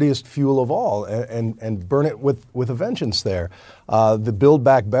the dirtiest fuel of all and burn it with a vengeance there. The Build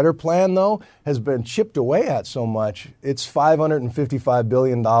Back Better plan, though, has been chipped away at so much. It's $555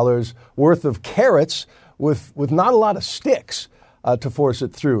 billion worth of carrots with not a lot of sticks to force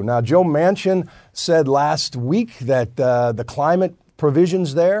it through. Now, Joe Manchin said last week that the climate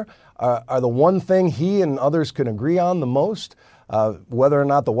provisions there are the one thing he and others can agree on the most. Whether or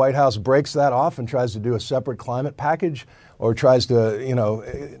not the White House breaks that off and tries to do a separate climate package or tries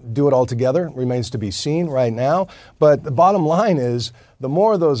to, do it all together remains to be seen right now. But the bottom line is the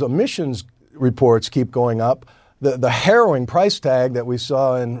more those emissions reports keep going up, the harrowing price tag that we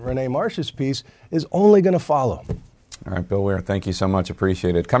saw in Renee Marsh's piece is only going to follow. All right, Bill Weir, thank you so much.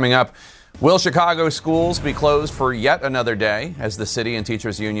 Appreciate it. Coming up, will Chicago schools be closed for yet another day as the city and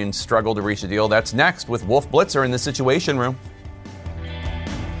teachers unions struggle to reach a deal? That's next with Wolf Blitzer in the Situation Room.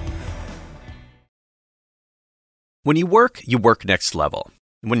 When you work next level.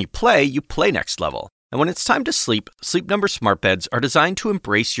 And when you play next level. And when it's time to sleep, Sleep Number smart beds are designed to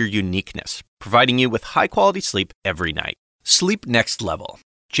embrace your uniqueness, providing you with high-quality sleep every night. Sleep next level.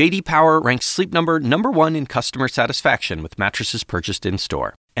 J.D. Power ranks Sleep Number number 1 in customer satisfaction with mattresses purchased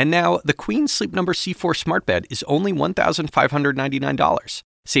in-store. And now, the Queen Sleep Number C4 smart bed is only $1,599.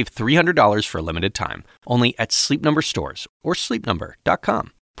 Save $300 for a limited time, only at Sleep Number stores or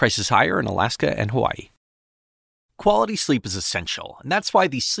sleepnumber.com. Prices higher in Alaska and Hawaii. Quality sleep is essential, and that's why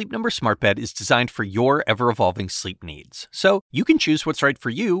the Sleep Number smart bed is designed for your ever-evolving sleep needs. So you can choose what's right for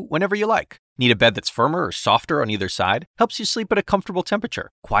you whenever you like. Need a bed that's firmer or softer on either side? Helps you sleep at a comfortable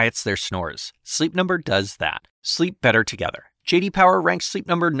temperature. Quiets their snores. Sleep Number does that. Sleep better together. J.D. Power ranks Sleep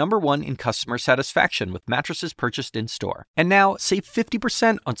Number number 1 in customer satisfaction with mattresses purchased in-store. And now, save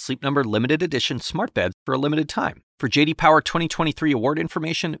 50% on Sleep Number limited edition smart beds for a limited time. For J.D. Power 2023 award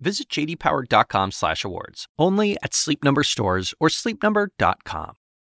information, visit jdpower.com/awards. Only at Sleep Number stores or sleepnumber.com.